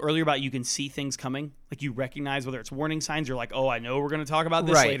spoke earlier about you can see things coming. Like you recognize whether it's warning signs. You're like, oh, I know we're going to talk about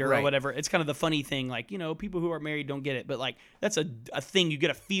this later or whatever. It's kind of the funny thing. Like, people who are married don't get it. But like that's a thing. You get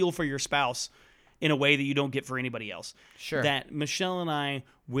a feel for your spouse in a way that you don't get for anybody else. Sure. That Michelle and I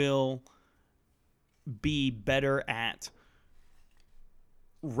will be better at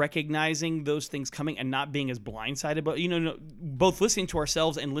recognizing those things coming and not being as blindsided, but both listening to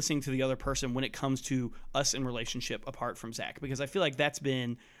ourselves and listening to the other person when it comes to us in relationship apart from Zach, because I feel like that's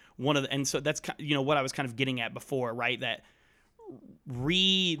been one of the, and so that's what I was kind of getting at before, right? That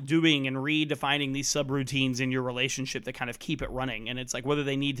redoing and redefining these subroutines in your relationship that kind of keep it running, and it's like whether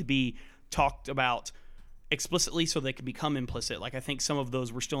they need to be talked about explicitly so they can become implicit. Like I think some of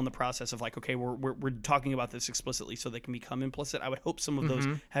those we're still in the process of like, okay, we're talking about this explicitly so they can become implicit. I would hope some of those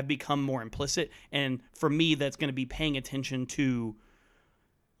have become more implicit, and for me that's going to be paying attention to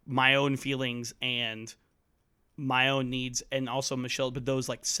my own feelings and my own needs, and also Michelle, but those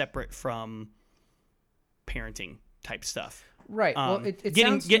like separate from parenting type stuff. Right. Well, it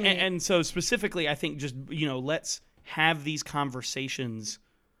sounds to me... and so specifically I think just let's have these conversations.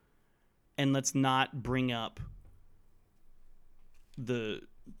 And let's not bring up the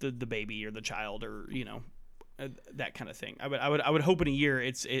baby or the child or that kind of thing. I would hope in a year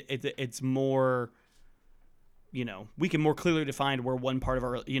it's more we can more clearly define where one part of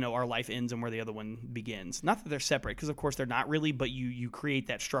our our life ends and where the other one begins. Not that they're separate, because of course they're not really, but you create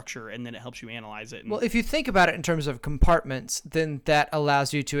that structure and then it helps you analyze it. Well, if you think about it in terms of compartments, then that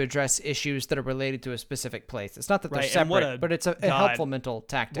allows you to address issues that are related to a specific place. It's not that they're separate, but it's a helpful mental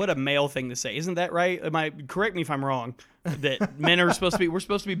tactic. What a male thing to say, isn't that right? Correct me if I'm wrong. That men are we're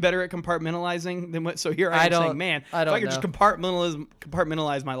supposed to be better at compartmentalizing than what. So here I am saying, man, if I could just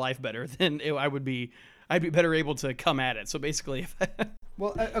compartmentalize my life better, then I'd be better able to come at it. So basically,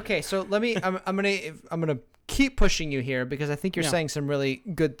 Well, okay, so let me. I'm gonna keep pushing you here because I think you're saying some really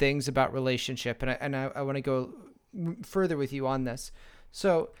good things about relationship, and I want to go further with you on this.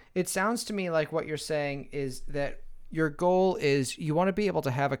 So it sounds to me like what you're saying is that your goal is you want to be able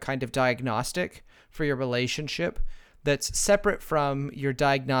to have a kind of diagnostic for your relationship that's separate from your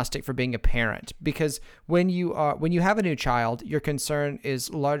diagnostic for being a parent, because when you have a new child, your concern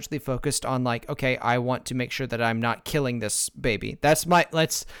is largely focused on like, okay, I want to make sure that I'm not killing this baby. That's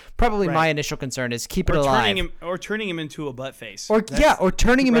probably my initial concern is keep it alive. Turning him into a butt face. Or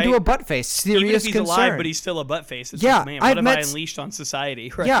turning him into a butt face. Serious Even if he's concern. alive, but he's still a butt face. It's like, man, what have I unleashed on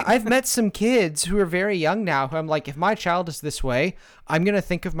society? Right? Yeah, I've met some kids who are very young now who I'm like, if my child is this way, I'm going to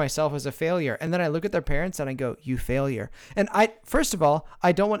think of myself as a failure. And then I look at their parents and I go, you failure. And first of all,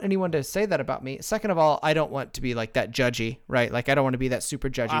 I don't want anyone to say that about me. Second of all, I don't want to be like that judgy, right? Like I don't want to be that super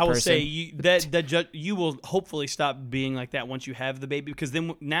judgy person. I will say you will hopefully stop being like that once you have the baby, because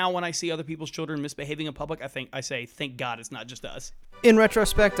then now when I see other people's children misbehaving in public, I say, thank God it's not just us. In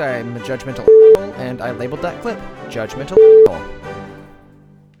retrospect, I'm a judgmental and I labeled that clip judgmental.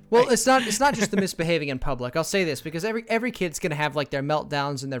 Well, it's not just the misbehaving in public. I'll say this because every kid's going to have like their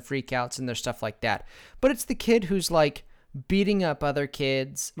meltdowns and their freakouts and their stuff like that. But it's the kid who's like beating up other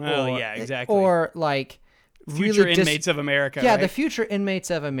kids. Yeah, exactly. Or like future inmates of America. Yeah, right? The future inmates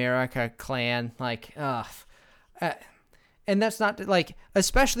of America clan. Like, and that's not like,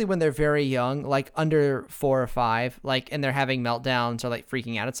 especially when they're very young, like under 4 or 5, like, and they're having meltdowns or like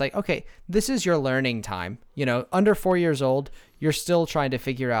freaking out. It's like, okay, this is your learning time. You know, under 4 years old, you're still trying to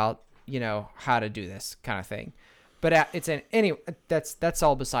figure out, you know, how to do this kind of thing. But anyway, that's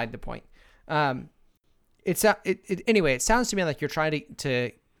all beside the point. Anyway, it sounds to me like you're trying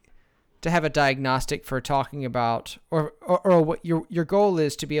to have a diagnostic for talking about, or what your goal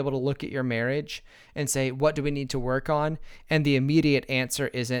is to be able to look at your marriage and say, what do we need to work on? And the immediate answer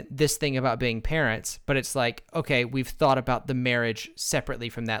isn't this thing about being parents, but it's like, okay, we've thought about the marriage separately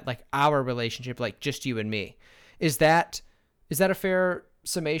from that, like our relationship, like just you and me. Is that a fair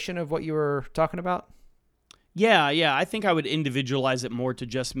summation of what you were talking about? Yeah. I think I would individualize it more to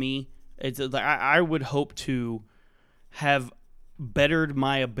just me. It's like I would hope to have bettered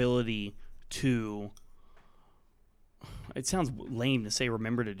my ability to. It sounds lame to say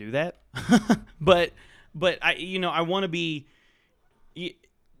remember to do that, but I want to be.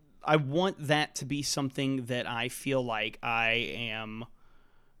 I want that to be something that I feel like I am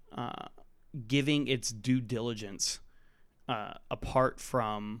giving its due diligence. Apart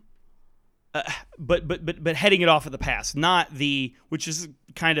from, but heading it off at the past, not which is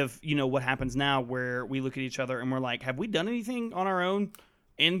kind of, what happens now where we look at each other and we're like, have we done anything on our own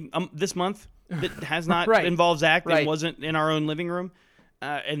in this month that has not involved Zach and wasn't in our own living room?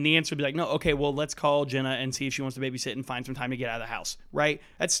 And the answer would be like, no, okay, well, let's call Jenna and see if she wants to babysit and find some time to get out of the house, right?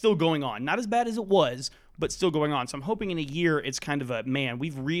 That's still going on. Not as bad as it was, but still going on. So I'm hoping in a year it's kind of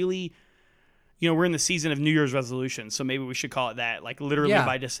we've really... we're in the season of New Year's resolutions, so maybe we should call it that. Like literally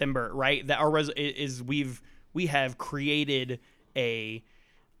by December, right? That our we have created a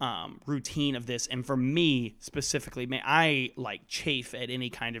routine of this, and for me specifically, man, I like chafe at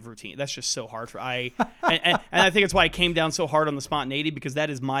any kind of routine. That's just so hard and I think it's why I came down so hard on the spontaneity, because that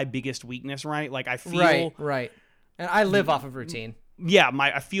is my biggest weakness, right? Like I feel right, and I live off of routine. Yeah,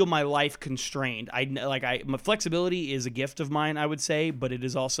 I feel my life constrained. My flexibility is a gift of mine, I would say, but it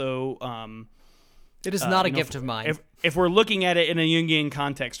is also. It is not a gift of mine. If we're looking at it in a Jungian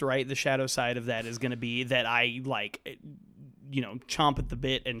context, right, the shadow side of that is going to be that I chomp at the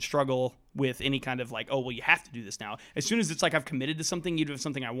bit and struggle with any kind of like, oh, well, you have to do this now. As soon as it's like I've committed to something, even if it's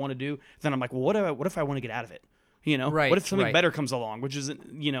something I want to do, then I'm like, well, what if I want to get out of it? What if something better comes along, which is,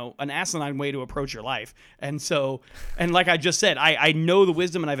 an asinine way to approach your life. And so, and like I just said, I know the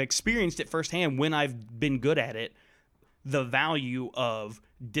wisdom and I've experienced it firsthand when I've been good at it, the value of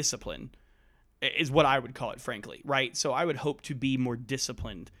discipline is what I would call it, frankly, right? So I would hope to be more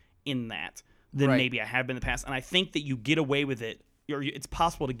disciplined in that than maybe I have been in the past. And I think that you get away with it, or it's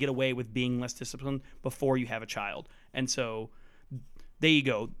possible to get away with being less disciplined before you have a child. And so there you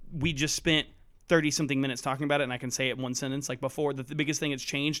go. We just spent 30-something minutes talking about it, and I can say it in one sentence. Like before, the biggest thing that's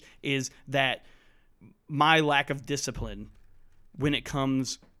changed is that my lack of discipline when it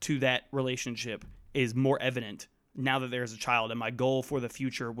comes to that relationship is more evident now that there's a child, and my goal for the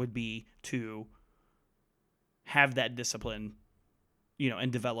future would be to have that discipline,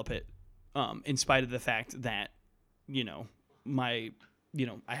 and develop it, in spite of the fact that, I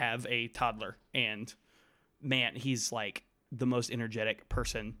have a toddler, and man, he's like the most energetic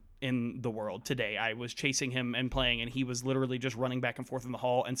person in the world today. I was chasing him and playing, and he was literally just running back and forth in the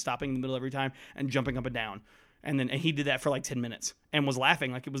hall and stopping in the middle every time and jumping up and down. And he did that for like 10 minutes and was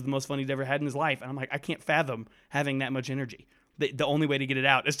laughing like it was the most fun he'd ever had in his life. And I'm like, I can't fathom having that much energy. The only way to get it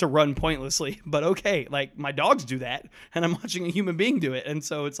out is to run pointlessly. But okay, like my dogs do that, and I'm watching a human being do it. And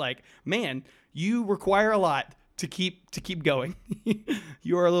so it's like, man, you require a lot to keep going.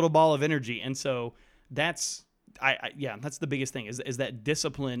 You're a little ball of energy. And so that's that's the biggest thing is that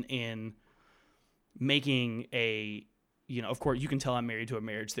discipline in making a, of course you can tell I'm married to a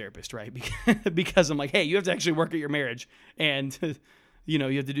marriage therapist, right? Because I'm like, hey, you have to actually work at your marriage, and you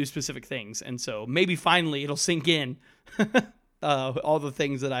have to do specific things. And so maybe finally it'll sink in all the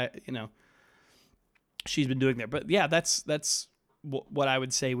things that she's been doing there. But yeah, that's what I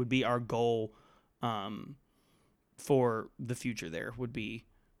would say would be our goal for the future. There would be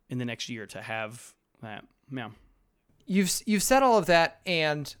in the next year to have that. Yeah. You've said all of that,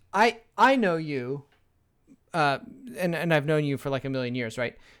 and I know you, and I've known you for like a million years,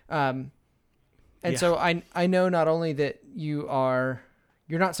 right? So I know not only that you're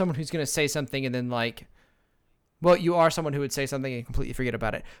not someone who's going to say something and then like, well, you are someone who would say something and completely forget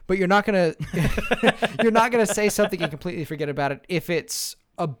about it, but you're not going to say something and completely forget about it if it's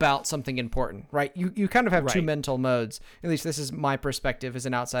about something important, right? You kind of have two mental modes. At least this is my perspective as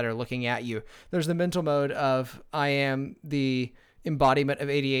an outsider looking at you. There's the mental mode of I am the embodiment of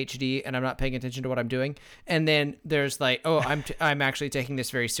ADHD and I'm not paying attention to what I'm doing. And then there's like, oh, I'm actually taking this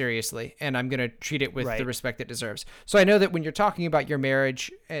very seriously and I'm going to treat it with the respect it deserves. So I know that when you're talking about your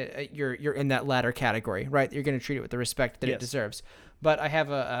marriage, you're in that latter category, right? You're going to treat it with the respect that it deserves. But I have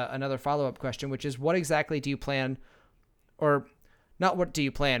another follow-up question, which is what exactly do you plan, or not what do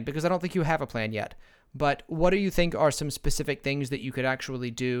you plan, because I don't think you have a plan yet, but what do you think are some specific things that you could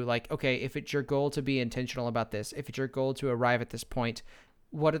actually do? Like, okay, if it's your goal to be intentional about this, if it's your goal to arrive at this point,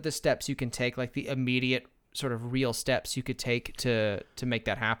 what are the steps you can take, like the immediate sort of real steps you could take to make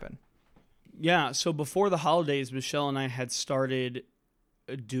that happen? Yeah, so before the holidays, Michelle and I had started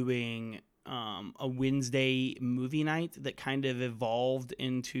doing a Wednesday movie night that kind of evolved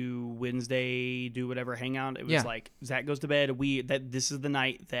into Wednesday do whatever hangout. It was like Zach goes to bed. This is the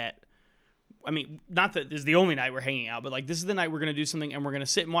night that, I mean, not that this is the only night we're hanging out, but like this is the night we're going to do something and we're going to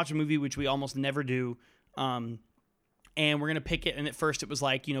sit and watch a movie, which we almost never do. And we're going to pick it. And at first it was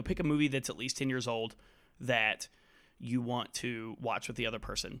like, pick a movie that's at least 10 years old that you want to watch with the other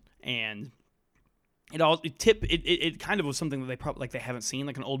person. And it kind of was something that they probably they haven't seen,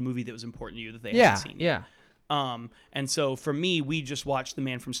 like an old movie that was important to you that they haven't seen. Yeah. And so for me, we just watched The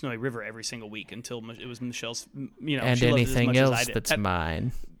Man from Snowy River every single week until it was Michelle's, and she loved it as anything much else as I did. that's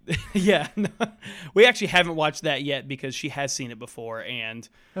mine. Yeah. No, we actually haven't watched that yet because she has seen it before. And,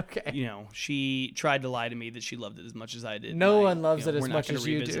 she tried to lie to me that she loved it as much as I did. No one loves it as much as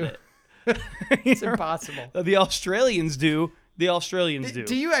you do. It's impossible. The Australians do.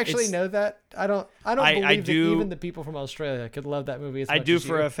 Do you actually know that? I don't believe that even the people from Australia could love that movie as much as you. I do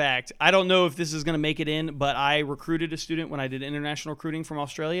for a fact. I don't know if this is going to make it in, but I recruited a student when I did international recruiting from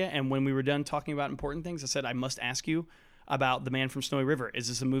Australia, and when we were done talking about important things, I said, I must ask you about The Man from Snowy River. Is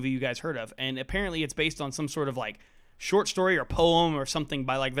this a movie you guys heard of? And apparently it's based on some sort of like short story or poem or something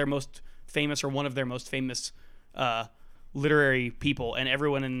by like their most famous or one of their most famous literary people, and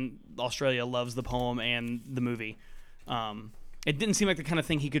everyone in Australia loves the poem and the movie. It didn't seem like the kind of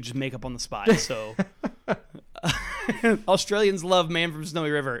thing he could just make up on the spot. So Australians love Man from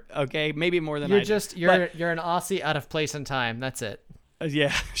Snowy River. Okay, maybe more than I do. You're an Aussie out of place and time. That's it.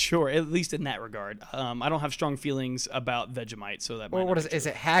 Yeah, sure. At least in that regard. I don't have strong feelings about Vegemite, so that. Or what is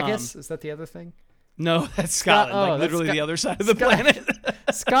it? Haggis? Is that the other thing? No, that's Scotland. Literally the other side of the planet.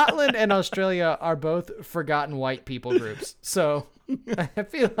 Scotland and Australia are both forgotten white people groups, so I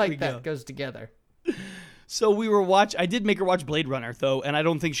feel like that goes together. So I did make her watch Blade Runner, though, and I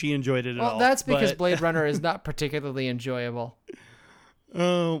don't think she enjoyed it at all. Well, that's because Blade Runner is not particularly enjoyable.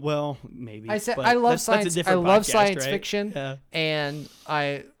 Oh, well, maybe. I love science. I love science right? fiction, and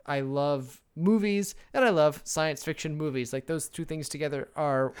I love movies, and I love science fiction movies. Like those two things together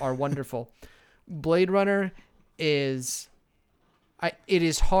are wonderful. Blade Runner is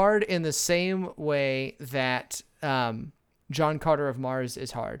hard in the same way that John Carter of Mars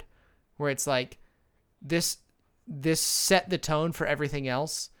is hard, where it's like this set the tone for everything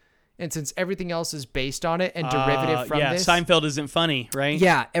else. And since everything else is based on it and derivative from this. Yeah, Seinfeld isn't funny, right?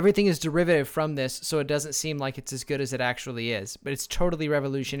 Yeah, everything is derivative from this, so it doesn't seem like it's as good as it actually is. But it's totally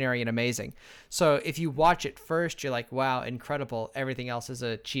revolutionary and amazing. So if you watch it first, you're like, wow, incredible. Everything else is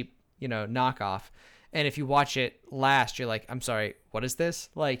a cheap, knockoff. And if you watch it last, you're like, I'm sorry, what is this?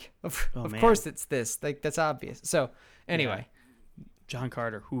 Like, of course it's this. Like, that's obvious. So anyway. John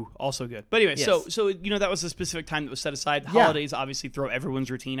Carter, who also good. But anyway, Yes. so that was a specific time that was set aside. Yeah. Holidays obviously throw everyone's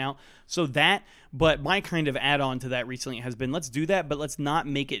routine out. So that, but my kind of add-on to that recently has been, let's do that, but let's not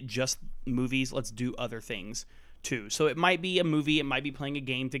make it just movies. Let's do other things too. So it might be a movie, it might be playing a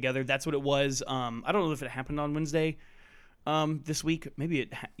game together. That's what it was. I don't know if it happened on Wednesday this week. Maybe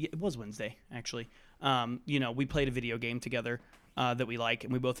it was Wednesday actually. We played a video game together that we like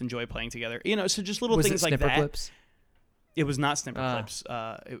and we both enjoy playing together. So just little things like that. Clips? It was not Snipper Clips.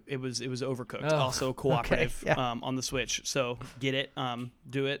 It was Overcooked. Oh, Also cooperative okay, yeah. on the Switch. So get it,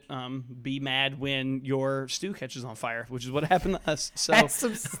 do it. Be mad when your stew catches on fire, which is what happened to us. So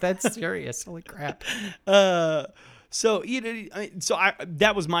That's serious. Holy crap. that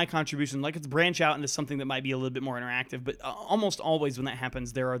was my contribution. Like, let's branch out into something that might be a little bit more interactive. But almost always when that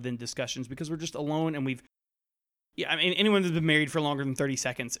happens, there are then discussions because we're just alone and anyone that's been married for longer than 30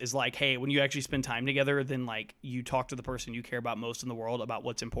 seconds is like, hey, when you actually spend time together, then like you talk to the person you care about most in the world about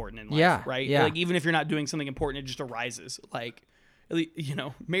what's important in life, Yeah, right? yeah. Like even if you're not doing something important, it just arises. Like,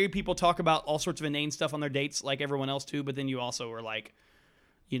 married people talk about all sorts of inane stuff on their dates like everyone else too, but then you also are like,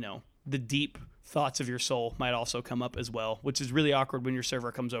 the deep thoughts of your soul might also come up as well, which is really awkward when your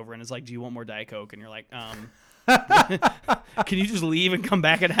server comes over and is like, do you want more Diet Coke? And you're like, can you just leave and come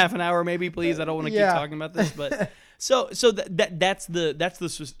back in half an hour maybe, please? I don't want to keep talking about this. But so that's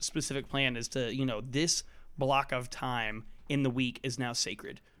the specific plan is to, this block of time in the week is now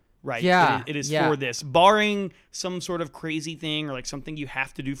sacred, right? Yeah. It is for this, barring some sort of crazy thing or like something you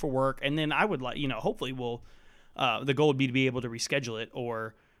have to do for work. And then I would like, hopefully the goal would be to be able to reschedule it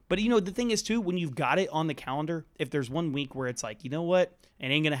but the thing is too, when you've got it on the calendar, if there's 1 week where it's like, you know what, it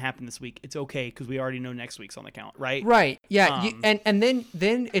ain't going to happen this week, it's okay because we already know next week's on the calendar, right? Right. Yeah. And then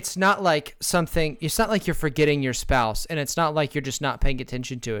it's not like it's not like you're forgetting your spouse and it's not like you're just not paying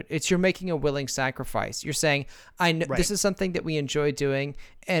attention to it. It's you're making a willing sacrifice. You're saying, I know this is something that we enjoy doing.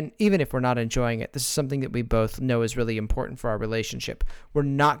 And even if we're not enjoying it, this is something that we both know is really important for our relationship. We're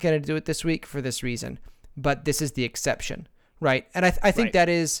not going to do it this week for this reason, but this is the exception. Right. And I think that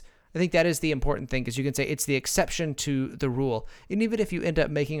is the important thing because you can say it's the exception to the rule. And even if you end up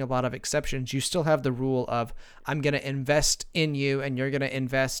making a lot of exceptions, you still have the rule of I'm going to invest in you and you're going to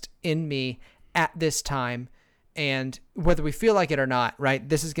invest in me at this time. And whether we feel like it or not, right,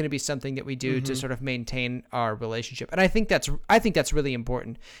 this is going to be something that we do to sort of maintain our relationship. And I think that's really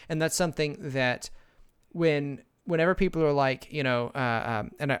important. And that's something that whenever people are like, and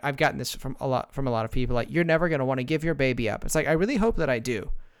I've gotten this from a lot of people, like, you're never going to want to give your baby up. It's like, I really hope that I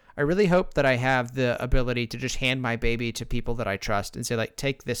do. I really hope that I have the ability to just hand my baby to people that I trust and say, like,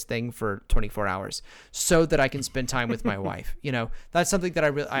 take this thing for 24 hours so that I can spend time with my wife. That's something that I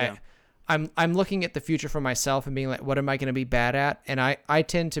really, I'm looking at the future for myself and being like, what am I going to be bad at? And I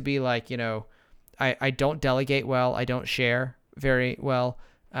tend to be like, I don't delegate well. I don't share very well.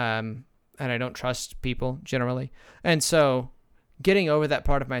 And I don't trust people generally. And so getting over that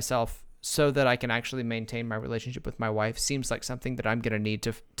part of myself so that I can actually maintain my relationship with my wife seems like something that I'm going to need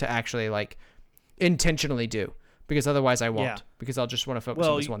to actually like intentionally do, because otherwise I won't, because I'll just want to focus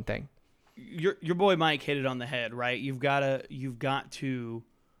on this one thing. Your boy Mike hit it on the head, right? You've got to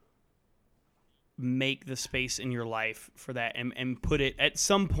make the space in your life for that and put it at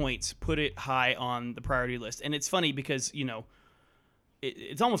some points, put it high on the priority list. And it's funny because,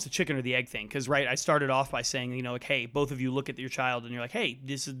 it's almost a chicken or the egg thing because, right, I started off by saying, like, hey, both of you look at your child and you're like, hey,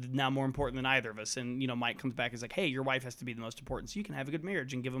 this is now more important than either of us. And, Mike comes back and is like, hey, your wife has to be the most important so you can have a good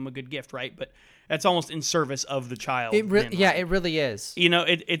marriage and give them a good gift, right? But that's almost in service of the child. It really is.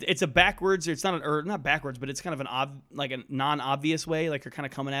 It's a backwards, it's not backwards, but it's kind of a non-obvious way. Like you're kind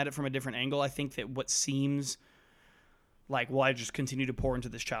of coming at it from a different angle. I think that what seems like, well, I just continue to pour into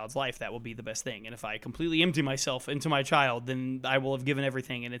this child's life, that will be the best thing. And if I completely empty myself into my child, then I will have given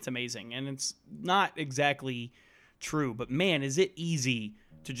everything and it's amazing. And it's not exactly true, but man, is it easy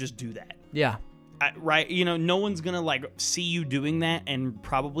to just do that. Yeah. Right? No one's going to like see you doing that and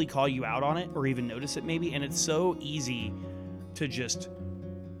probably call you out on it or even notice it maybe. And it's so easy to just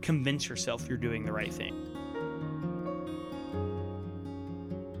convince yourself you're doing the right thing.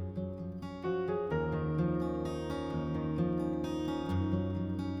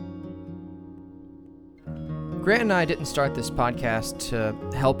 Grant and I didn't start this podcast to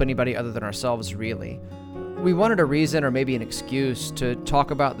help anybody other than ourselves, really. We wanted a reason or maybe an excuse to talk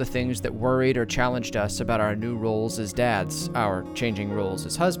about the things that worried or challenged us about our new roles as dads, our changing roles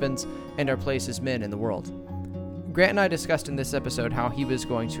as husbands, and our place as men in the world. Grant and I discussed in this episode how he was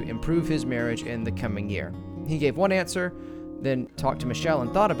going to improve his marriage in the coming year. He gave one answer, then talked to Michelle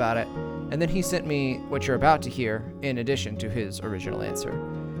and thought about it, and then he sent me what you're about to hear in addition to his original answer.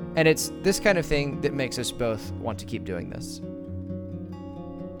 And it's this kind of thing that makes us both want to keep doing this.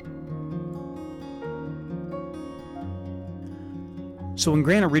 So when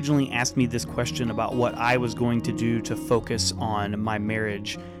Grant originally asked me this question about what I was going to do to focus on my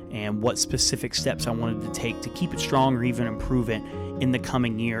marriage and what specific steps I wanted to take to keep it strong or even improve it in the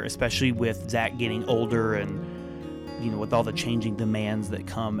coming year, especially with Zach getting older and, with all the changing demands that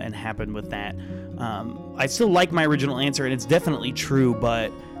come and happen with that, I still like my original answer, and it's definitely true,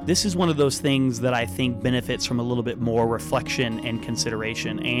 but this is one of those things that I think benefits from a little bit more reflection and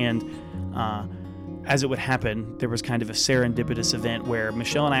consideration. And as it would happen, there was kind of a serendipitous event where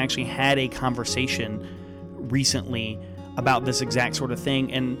Michelle and I actually had a conversation recently about this exact sort of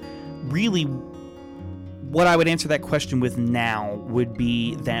thing. And really, what I would answer that question with now would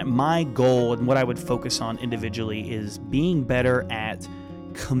be that my goal and what I would focus on individually is being better at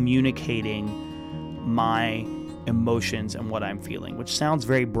communicating my emotions and what I'm feeling, which sounds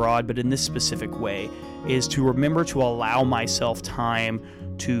very broad, but in this specific way, is to remember to allow myself time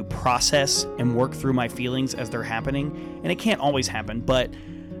to process and work through my feelings as they're happening. And it can't always happen, but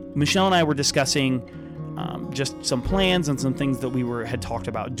Michelle and I were discussing just some plans and some things that we had talked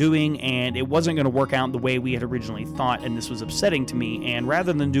about doing, and it wasn't going to work out the way we had originally thought, and this was upsetting to me. And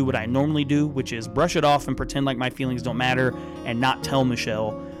rather than do what I normally do, which is brush it off and pretend like my feelings don't matter and not tell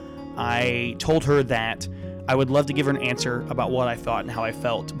Michelle, I told her that I would love to give her an answer about what I thought and how I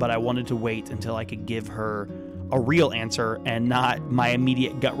felt, but I wanted to wait until I could give her a real answer and not my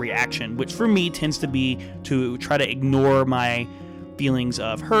immediate gut reaction, which for me tends to be to try to ignore my feelings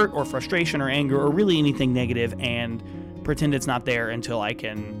of hurt or frustration or anger or really anything negative and pretend it's not there until I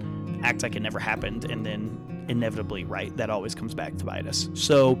can act like it never happened, and then inevitably, right, that always comes back to bite us.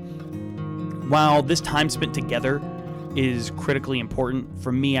 So while this time spent together is critically important,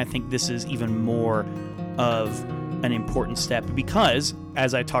 for me, I think this is even more of an important step because,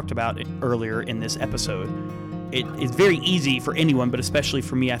 as I talked about earlier in this episode, it is very easy for anyone, but especially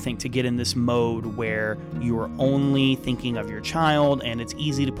for me, I think, to get in this mode where you are only thinking of your child, and it's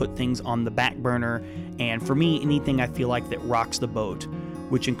easy to put things on the back burner. And for me, anything I feel like that rocks the boat,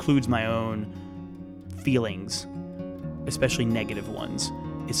 which includes my own feelings, especially negative ones,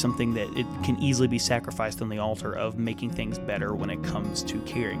 is something that it can easily be sacrificed on the altar of making things better when it comes to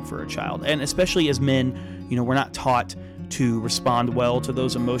caring for a child. And especially as men, we're not taught to respond well to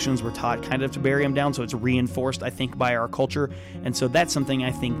those emotions. We're taught kind of to bury them down, so it's reinforced, I think, by our culture. And so that's something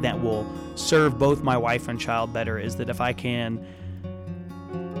I think that will serve both my wife and child better, is that if I can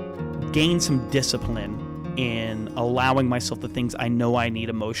gain some discipline in allowing myself the things I know I need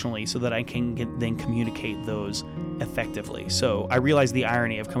emotionally so that I can then communicate those effectively. So I realize the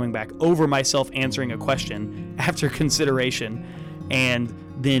irony of coming back over myself answering a question after consideration and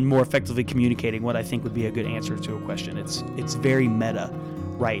then more effectively communicating what I think would be a good answer to a question. It's very meta,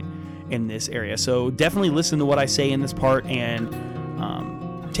 right, in this area. So definitely listen to what I say in this part and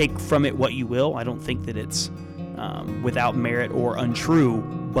take from it what you will. I don't think that it's without merit or untrue,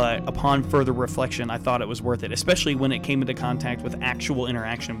 but upon further reflection, I thought it was worth it, especially when it came into contact with actual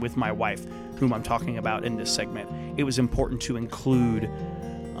interaction with my wife, whom I'm talking about in this segment. It was important to include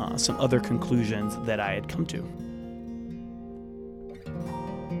some other conclusions that I had come to.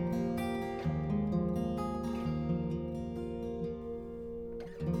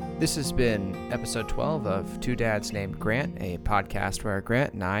 This has been episode 12 of Two Dads Named Grant, a podcast where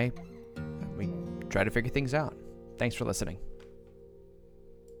Grant and I, we try to figure things out. Thanks for listening.